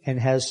married and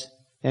is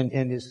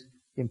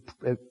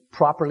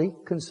properly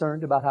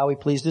concerned about how he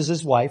pleases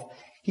his wife,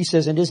 he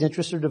says, and his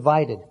interests are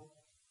divided.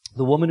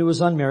 The woman who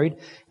is unmarried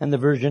and the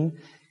virgin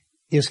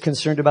is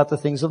concerned about the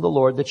things of the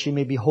Lord, that she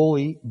may be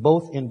holy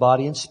both in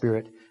body and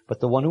spirit. But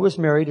the one who is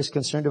married is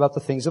concerned about the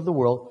things of the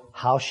world,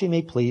 how she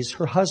may please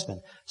her husband.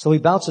 So he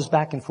bounces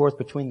back and forth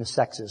between the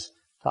sexes,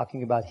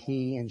 talking about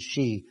he and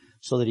she,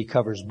 so that he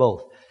covers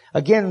both.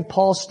 Again,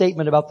 Paul's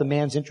statement about the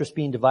man's interest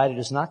being divided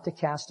is not to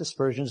cast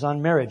aspersions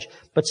on marriage,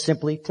 but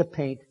simply to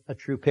paint a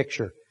true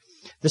picture.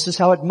 This is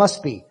how it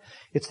must be.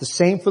 It's the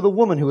same for the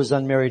woman who is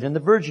unmarried and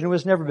the virgin who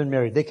has never been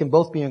married. They can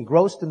both be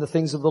engrossed in the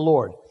things of the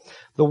Lord.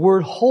 The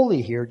word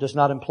holy here does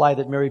not imply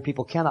that married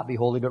people cannot be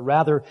holy, but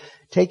rather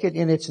take it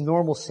in its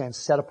normal sense,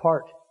 set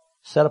apart.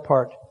 Set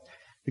apart.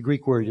 The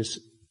Greek word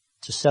is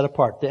to set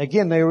apart.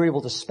 Again, they were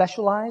able to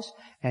specialize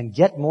and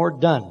get more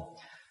done.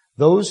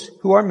 Those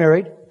who are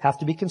married have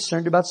to be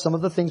concerned about some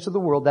of the things of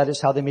the world. That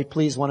is how they may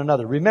please one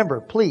another.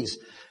 Remember, please,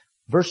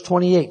 verse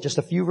 28, just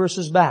a few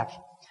verses back,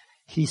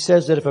 he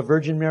says that if a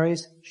virgin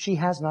marries, she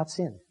has not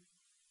sinned.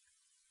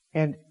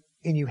 And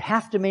you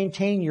have to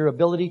maintain your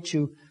ability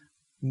to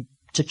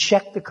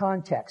check the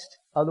context.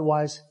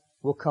 Otherwise,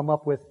 we'll come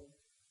up with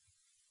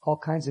all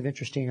kinds of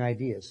interesting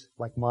ideas,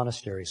 like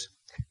monasteries.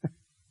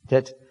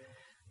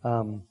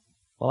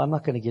 Well, I'm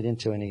not going to get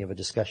into any of a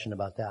discussion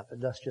about that,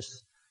 but that's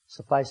just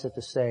suffice it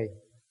to say,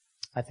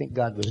 I think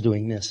God was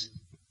doing this.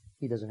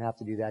 He doesn't have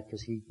to do that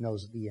because He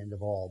knows the end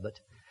of all, but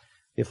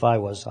if I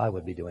was, I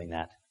would be doing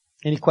that.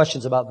 Any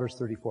questions about verse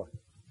 34?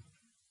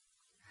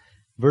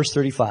 Verse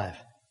 35.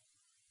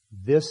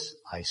 This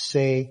I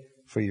say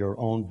for your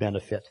own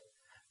benefit,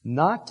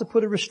 not to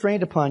put a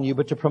restraint upon you,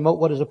 but to promote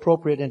what is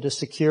appropriate and to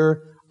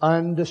secure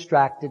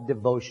undistracted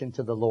devotion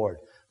to the Lord.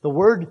 The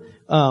word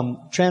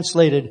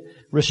translated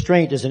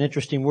restraint is an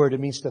interesting word. It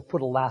means to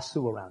put a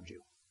lasso around you.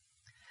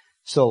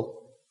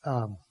 So,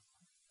 I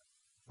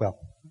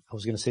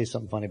was going to say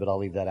something funny, but I'll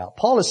leave that out.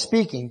 Paul is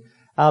speaking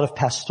out of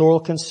pastoral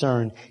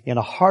concern in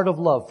a heart of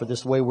love for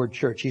this wayward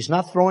church. He's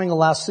not throwing a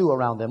lasso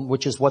around them,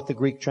 which is what the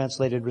Greek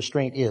translated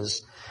restraint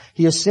is.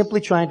 He is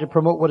simply trying to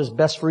promote what is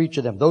best for each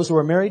of them. Those who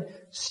are married,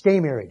 stay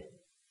married.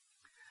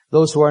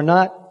 Those who are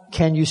not,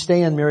 can you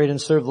stay unmarried and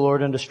serve the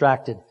Lord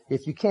undistracted?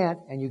 If you can't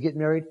and you get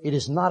married, it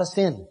is not a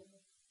sin.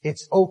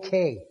 It's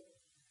okay.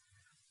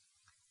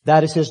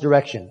 That is his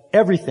direction.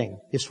 Everything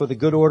is for the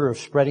good order of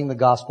spreading the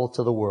gospel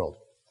to the world.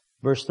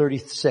 Verse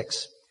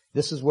 36.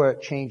 This is where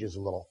it changes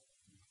a little.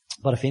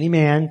 But if any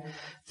man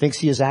thinks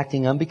he is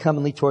acting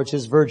unbecomingly towards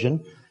his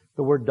virgin,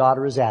 the word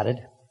daughter is added.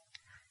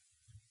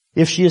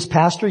 If she is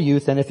past her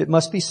youth, and if it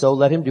must be so,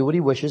 let him do what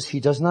he wishes. He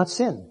does not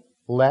sin.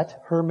 Let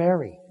her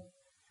marry.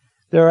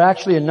 There are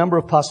actually a number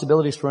of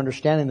possibilities for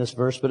understanding this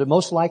verse, but it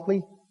most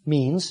likely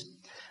means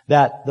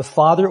that the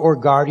father or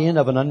guardian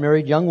of an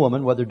unmarried young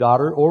woman, whether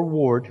daughter or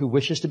ward, who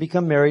wishes to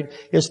become married,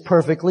 is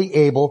perfectly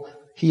able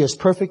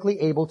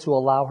to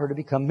allow her to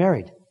become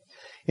married.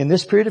 In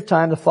this period of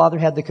time, the father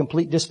had the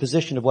complete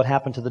disposition of what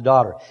happened to the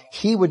daughter.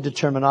 He would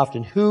determine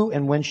often who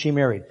and when she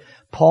married.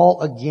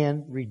 Paul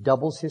again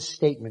redoubles his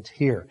statement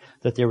here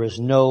that there is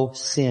no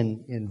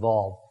sin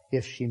involved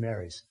if she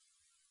marries.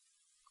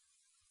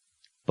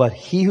 But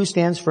he who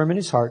stands firm in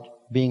his heart,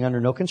 being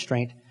under no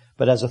constraint,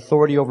 but has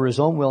authority over his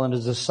own will and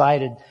has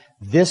decided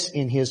this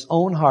in his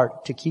own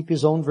heart to keep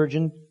his own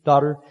virgin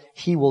daughter,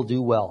 he will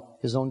do well.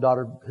 His own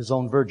daughter, his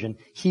own virgin,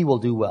 he will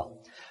do well.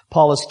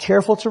 Paul is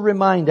careful to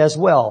remind as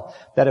well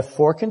that if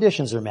 4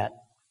 conditions are met,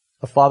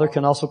 a father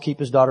can also keep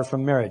his daughter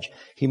from marriage.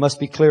 He must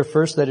be clear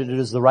first that it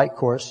is the right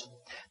course.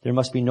 There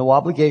must be no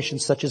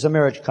obligations such as a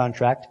marriage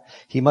contract.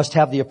 He must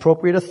have the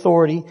appropriate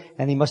authority,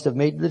 and he must have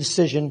made the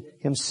decision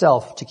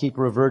himself to keep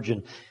her a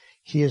virgin.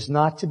 He is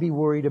not to be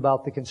worried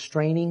about the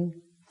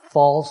constraining,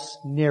 false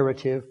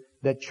narrative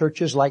that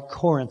churches like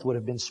Corinth would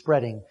have been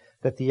spreading,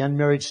 that the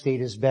unmarried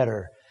state is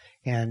better,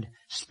 and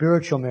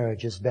spiritual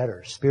marriage is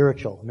better.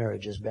 Spiritual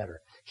marriage is better.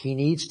 He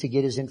needs to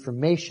get his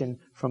information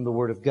from the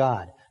Word of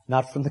God,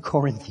 not from the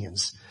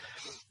Corinthians.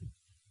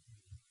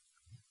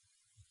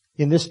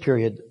 In this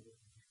period,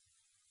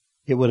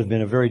 it would have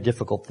been a very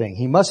difficult thing.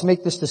 He must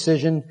make this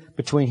decision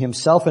between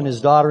himself and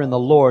his daughter in the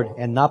Lord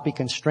and not be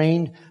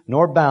constrained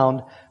nor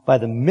bound by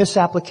the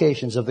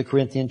misapplications of the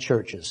Corinthian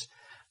churches.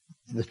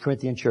 The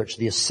Corinthian church,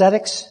 the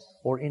ascetics,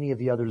 or any of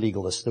the other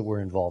legalists that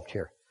were involved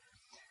here.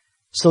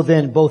 So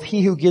then, both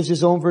he who gives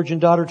his own virgin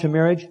daughter to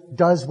marriage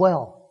does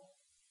well.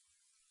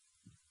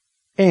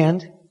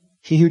 And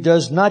he who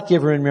does not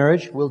give her in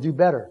marriage will do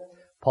better.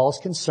 Paul's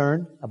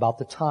concern about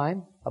the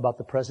time, about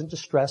the present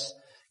distress,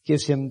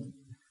 gives him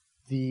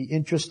the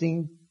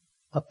interesting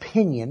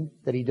opinion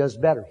that he does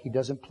better. He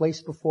doesn't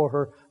place before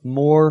her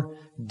more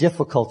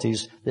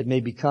difficulties that may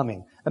be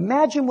coming.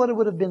 Imagine what it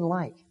would have been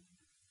like.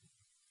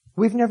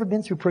 We've never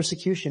been through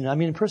persecution. I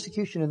mean,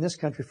 persecution in this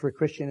country for a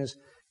Christian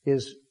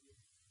is,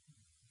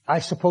 I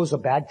suppose a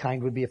bad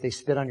kind would be if they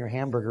spit on your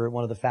hamburger at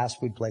one of the fast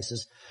food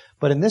places.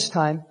 But in this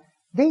time,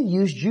 they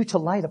used you to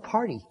light a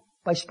party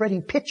by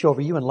spreading pitch over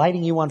you and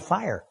lighting you on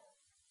fire.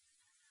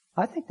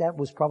 I think that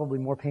was probably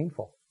more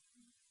painful.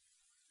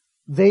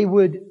 They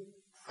would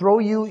throw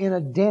you in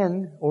a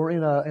den or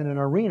in an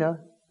arena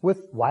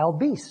with wild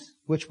beasts,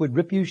 which would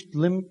rip you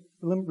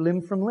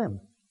limb from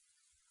limb.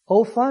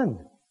 Oh, fun.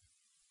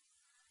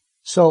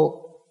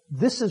 So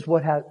this is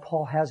what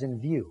Paul has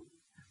in view.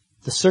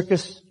 The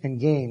circus and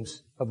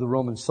games of the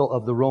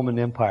Roman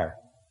Empire.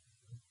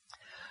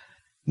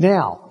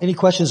 Now, any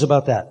questions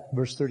about that?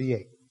 Verse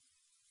 38.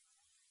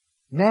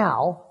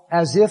 Now,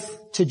 as if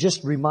to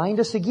just remind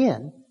us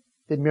again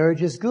that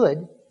marriage is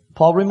good,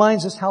 Paul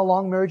reminds us how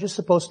long marriage is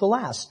supposed to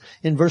last.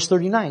 In verse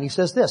 39, he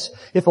says this,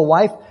 if a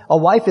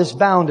wife is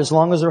bound as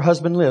long as her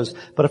husband lives,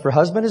 but if her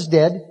husband is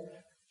dead,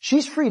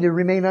 she's free to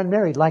remain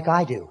unmarried like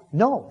I do.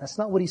 No, that's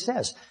not what he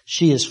says.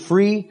 She is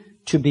free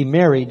to be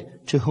married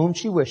to whom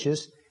she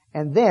wishes.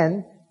 And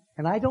then,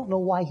 and I don't know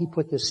why he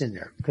put this in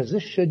there, because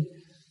this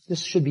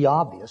should be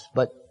obvious,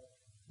 but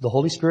the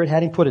Holy Spirit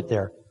had him put it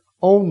there,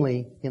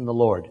 only in the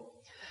Lord.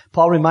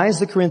 Paul reminds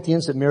the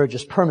Corinthians that marriage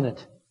is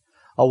permanent.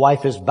 A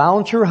wife is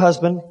bound to her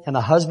husband and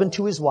a husband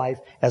to his wife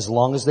as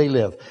long as they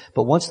live.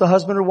 But once the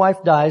husband or wife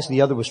dies,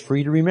 the other was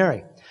free to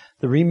remarry.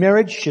 The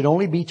remarriage should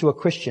only be to a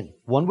Christian.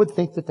 One would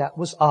think that that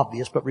was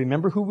obvious, but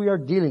remember who we are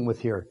dealing with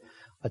here.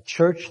 A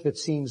church that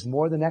seems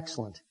more than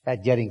excellent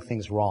at getting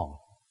things wrong.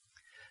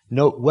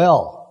 Note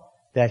well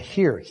that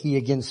here he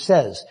again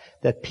says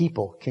that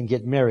people can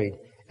get married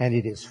and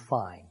it is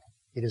fine.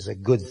 It is a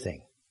good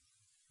thing.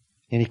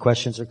 Any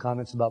questions or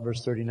comments about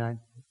verse 39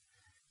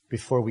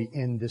 before we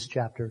end this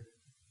chapter?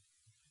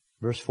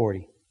 Verse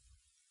 40.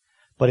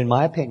 But in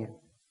my opinion,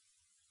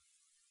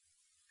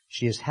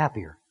 she is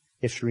happier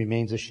if she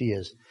remains as she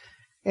is.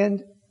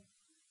 And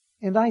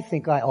I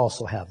think I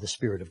also have the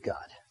Spirit of God.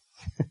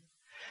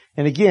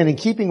 And again, in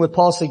keeping with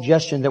Paul's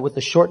suggestion that with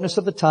the shortness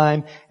of the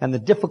time and the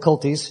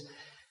difficulties,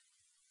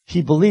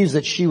 he believes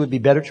that she would be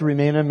better to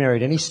remain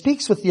unmarried. And he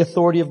speaks with the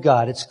authority of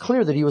God. It's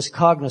clear that he was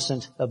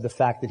cognizant of the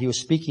fact that he was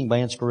speaking by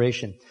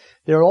inspiration.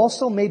 There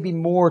also may be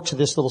more to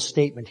this little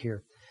statement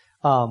here.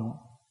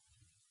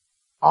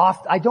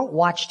 I don't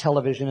watch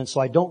television, and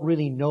so I don't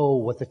really know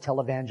what the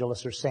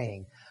televangelists are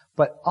saying.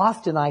 But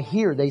often I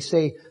hear they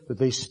say that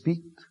they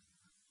speak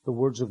the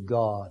words of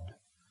God.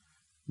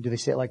 Do they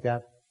say it like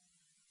that?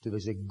 Do they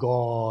say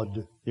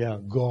God? Yeah,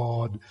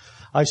 God.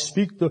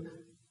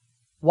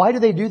 Why do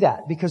they do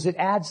that? Because it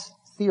adds,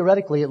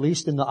 theoretically, at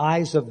least in the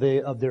eyes of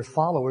their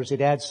followers,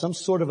 it adds some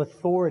sort of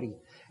authority.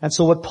 And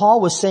so what Paul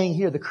was saying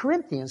here, the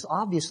Corinthians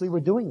obviously were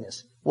doing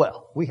this.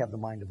 Well, we have the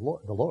mind of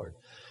the Lord.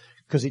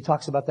 Because he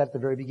talks about that at the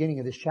very beginning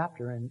of this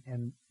chapter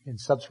and in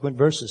subsequent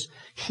verses.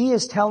 He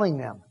is telling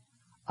them,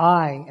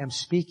 I am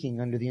speaking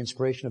under the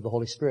inspiration of the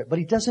Holy Spirit. But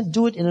he doesn't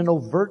do it in an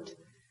overt,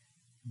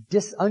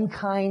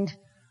 unkind,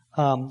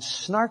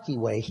 snarky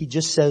way. He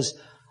just says,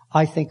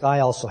 I think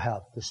I also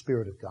have the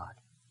Spirit of God.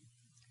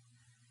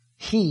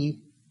 He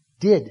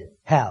did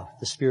have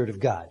the Spirit of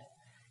God.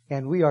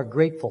 And we are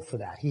grateful for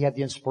that. He had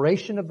the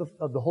inspiration of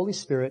the Holy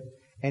Spirit.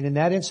 And in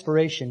that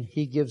inspiration,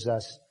 he gives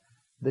us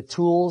the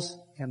tools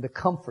and the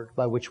comfort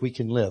by which we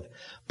can live.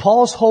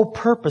 Paul's whole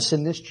purpose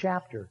in this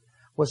chapter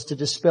was to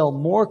dispel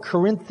more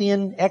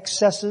Corinthian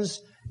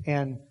excesses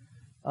and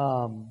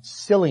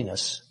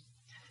silliness.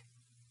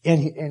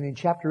 And in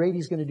chapter 8,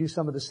 he's going to do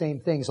some of the same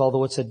things,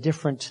 although it's a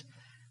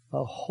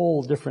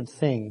whole different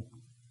thing.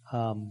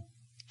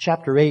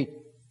 Chapter 8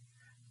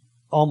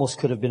 almost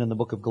could have been in the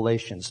book of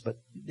Galatians, but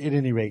at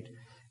any rate,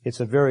 it's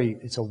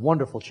a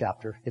wonderful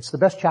chapter. It's the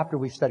best chapter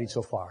we've studied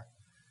so far.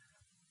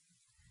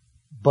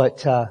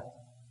 But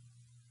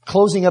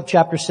closing up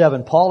chapter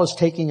 7, Paul is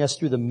taking us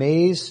through the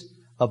maze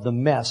of the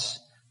mess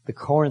the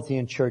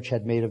Corinthian church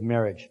had made of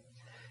marriage.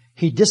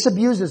 He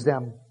disabuses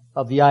them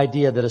of the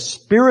idea that a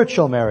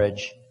spiritual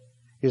marriage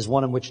is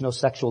one in which no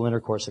sexual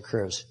intercourse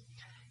occurs.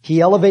 He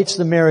elevates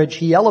marriage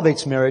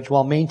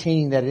while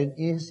maintaining that it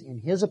is, in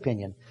his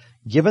opinion,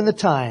 given the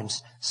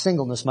times,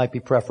 singleness might be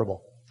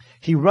preferable.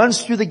 He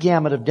runs through the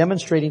gamut of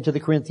demonstrating to the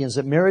Corinthians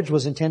that marriage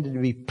was intended to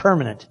be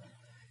permanent.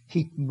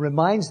 He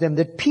reminds them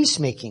that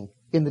peacemaking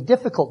in the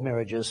difficult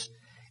marriages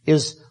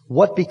is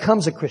what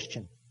becomes a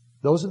Christian.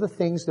 Those are the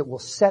things that will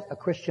set a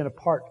Christian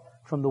apart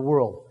from the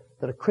world.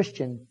 That a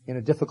Christian in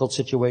a difficult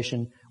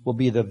situation will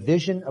be the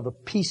vision of a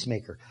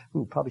peacemaker.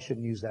 Ooh, probably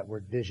shouldn't use that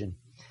word vision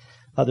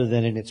other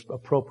than in its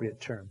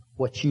appropriate term.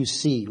 What you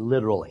see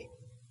literally.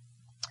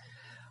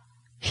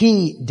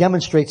 He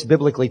demonstrates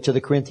biblically to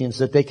the Corinthians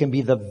that they can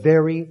be the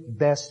very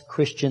best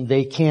Christian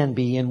they can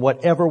be in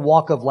whatever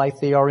walk of life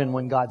they are in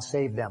when God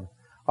saved them.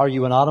 Are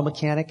you an auto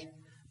mechanic?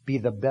 Be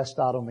the best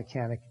auto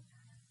mechanic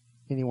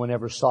anyone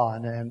ever saw.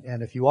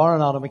 And if you are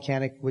an auto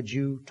mechanic, would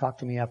you talk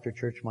to me after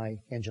church? My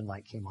engine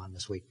light came on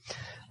this week.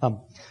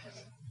 And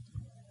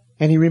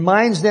he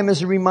reminds them, as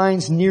he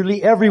reminds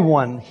nearly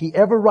everyone he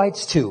ever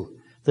writes to,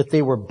 that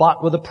they were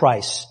bought with a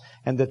price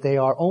and that they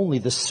are only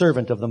the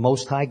servant of the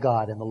Most High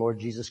God and the Lord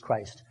Jesus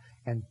Christ,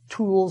 and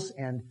tools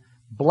and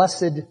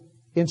blessed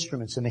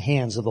instruments in the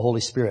hands of the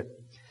Holy Spirit.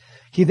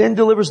 He then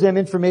delivers them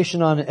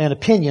information on an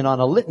opinion on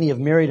a litany of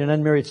married and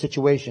unmarried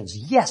situations.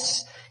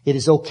 Yes, it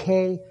is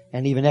okay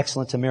and even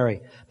excellent to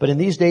marry. But in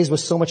these days with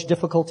so much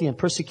difficulty and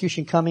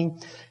persecution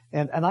coming,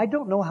 and I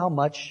don't know how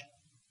much,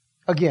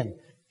 again,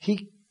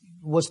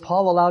 was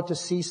Paul allowed to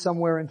see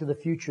somewhere into the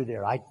future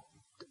there?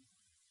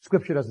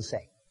 Scripture doesn't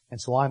say, and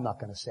so I'm not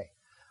going to say.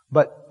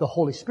 But the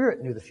Holy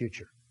Spirit knew the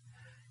future.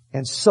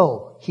 And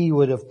so he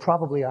would have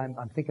probably, I'm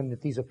thinking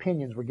that these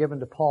opinions were given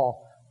to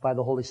Paul by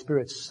the Holy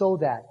Spirit so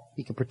that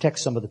he could protect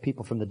some of the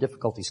people from the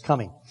difficulties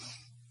coming.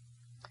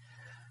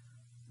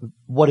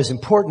 What is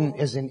important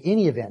is in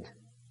any event,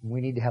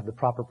 we need to have the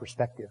proper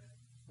perspective.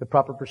 The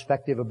proper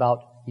perspective about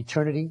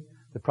eternity,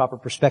 the proper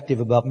perspective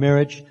about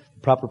marriage,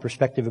 the proper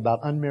perspective about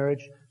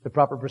unmarriage, the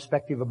proper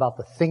perspective about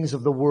the things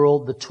of the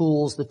world, the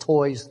tools, the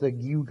toys, the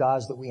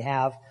gewgaws that we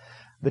have,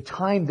 the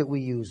time that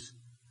we use.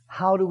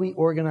 How do we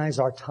organize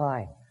our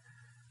time?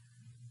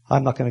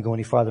 I'm not going to go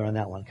any farther on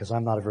that one because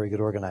I'm not a very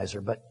good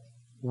organizer, but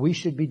we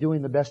should be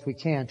doing the best we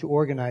can to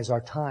organize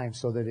our time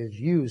so that it is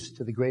used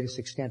to the greatest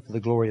extent for the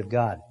glory of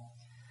God.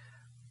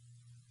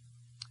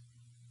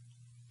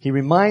 He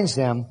reminds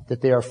them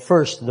that they are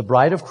first the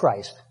bride of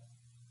Christ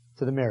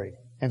to the married,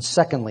 and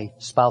secondly,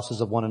 spouses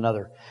of one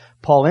another.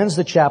 Paul ends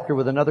the chapter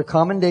with another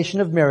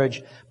commendation of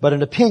marriage, but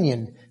an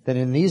opinion that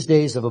in these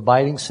days of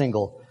abiding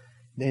single,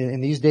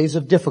 in these days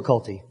of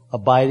difficulty,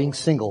 abiding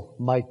single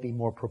might be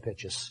more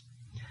propitious.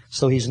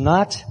 So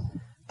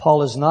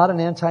Paul is not an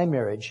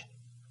anti-marriage.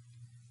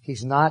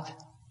 He's not,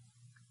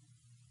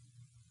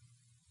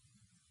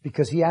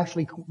 because he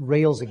actually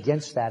rails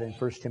against that in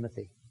 1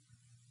 Timothy.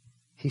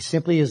 He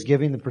simply is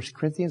giving the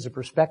Corinthians a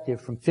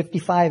perspective from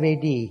 55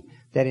 AD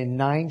that in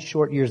 9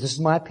 short years, this is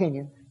my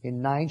opinion,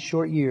 in 9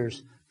 short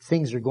years,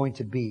 things are going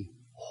to be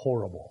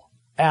horrible.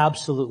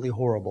 Absolutely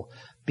horrible.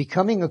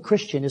 Becoming a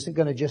Christian isn't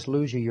going to just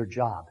lose you your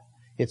job.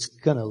 It's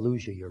going to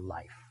lose you your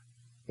life.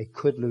 It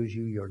could lose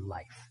you your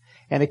life.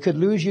 And it could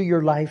lose you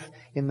your life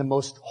in the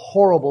most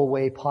horrible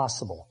way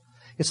possible.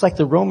 It's like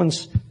the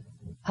Romans,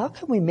 how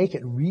can we make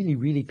it really,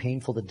 really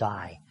painful to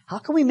die? How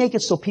can we make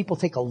it so people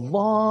take a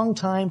long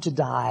time to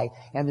die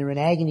and they're in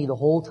agony the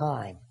whole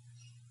time?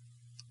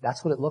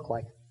 That's what it looked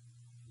like.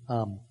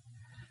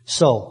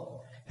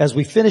 So, as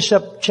we finish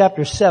up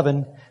chapter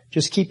 7,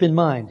 just keep in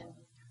mind,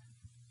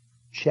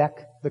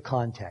 check the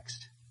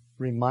context.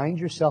 Remind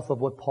yourself of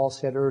what Paul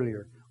said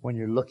earlier when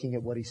you're looking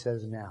at what he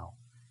says now.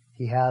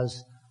 He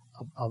has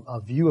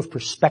a view of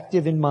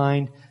perspective in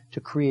mind to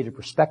create a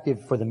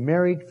perspective for the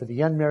married, for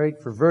the unmarried,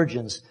 for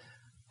virgins.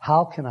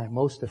 How can I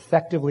most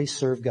effectively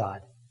serve God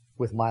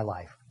with my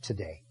life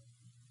today?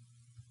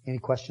 Any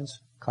questions?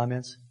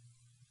 Comments?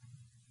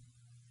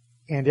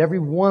 And every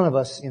one of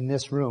us in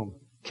this room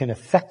can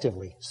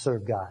effectively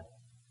serve God,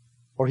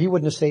 or He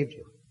wouldn't have saved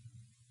you.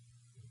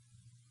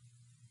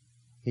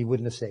 He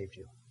wouldn't have saved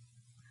you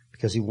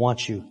because He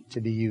wants you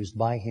to be used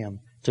by Him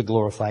to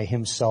glorify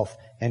Himself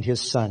and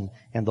His Son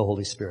and the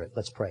Holy Spirit.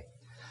 Let's pray.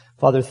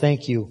 Father,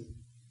 thank you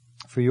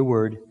for your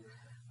word.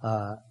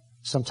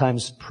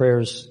 Sometimes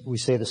prayers, we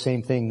say the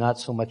same thing, not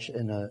so much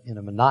in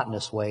a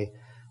monotonous way,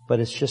 but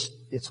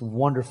it's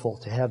wonderful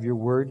to have your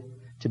word,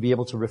 to be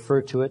able to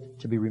refer to it,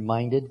 to be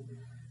reminded,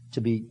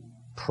 to be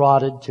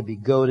prodded, to be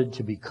goaded,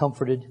 to be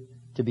comforted,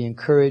 to be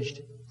encouraged,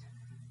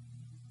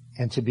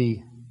 and to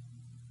be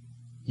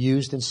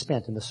used and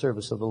spent in the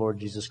service of the Lord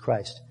Jesus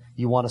Christ.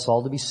 You want us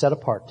all to be set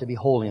apart, to be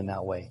holy in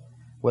that way.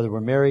 Whether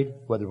we're married,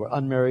 whether we're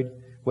unmarried,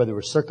 whether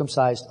we're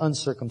circumcised,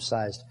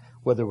 uncircumcised,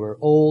 whether we're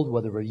old,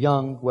 whether we're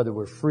young, whether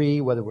we're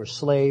free, whether we're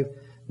slave,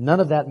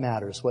 none of that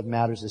matters. What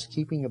matters is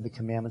keeping of the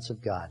commandments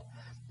of God.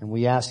 And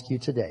we ask you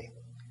today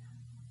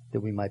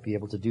that we might be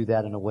able to do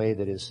that in a way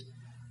that is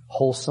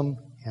wholesome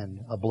and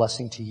a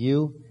blessing to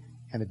you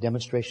and a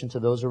demonstration to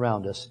those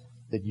around us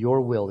that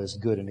your will is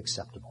good and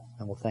acceptable.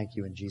 And we'll thank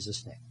you in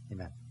Jesus' name.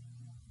 Amen.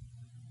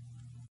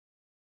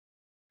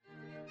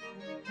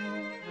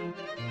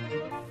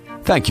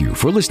 Thank you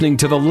for listening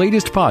to the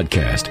latest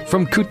podcast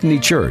from Kootenai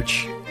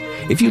Church.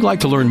 If you'd like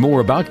to learn more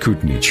about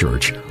Kootenai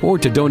Church or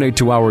to donate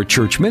to our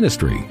church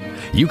ministry,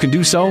 you can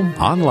do so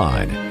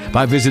online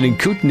by visiting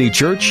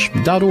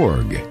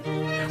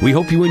kootenaichurch.org. We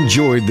hope you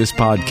enjoyed this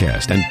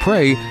podcast and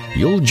pray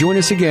you'll join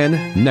us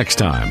again next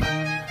time.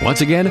 Once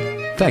again,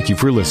 thank you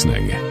for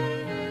listening.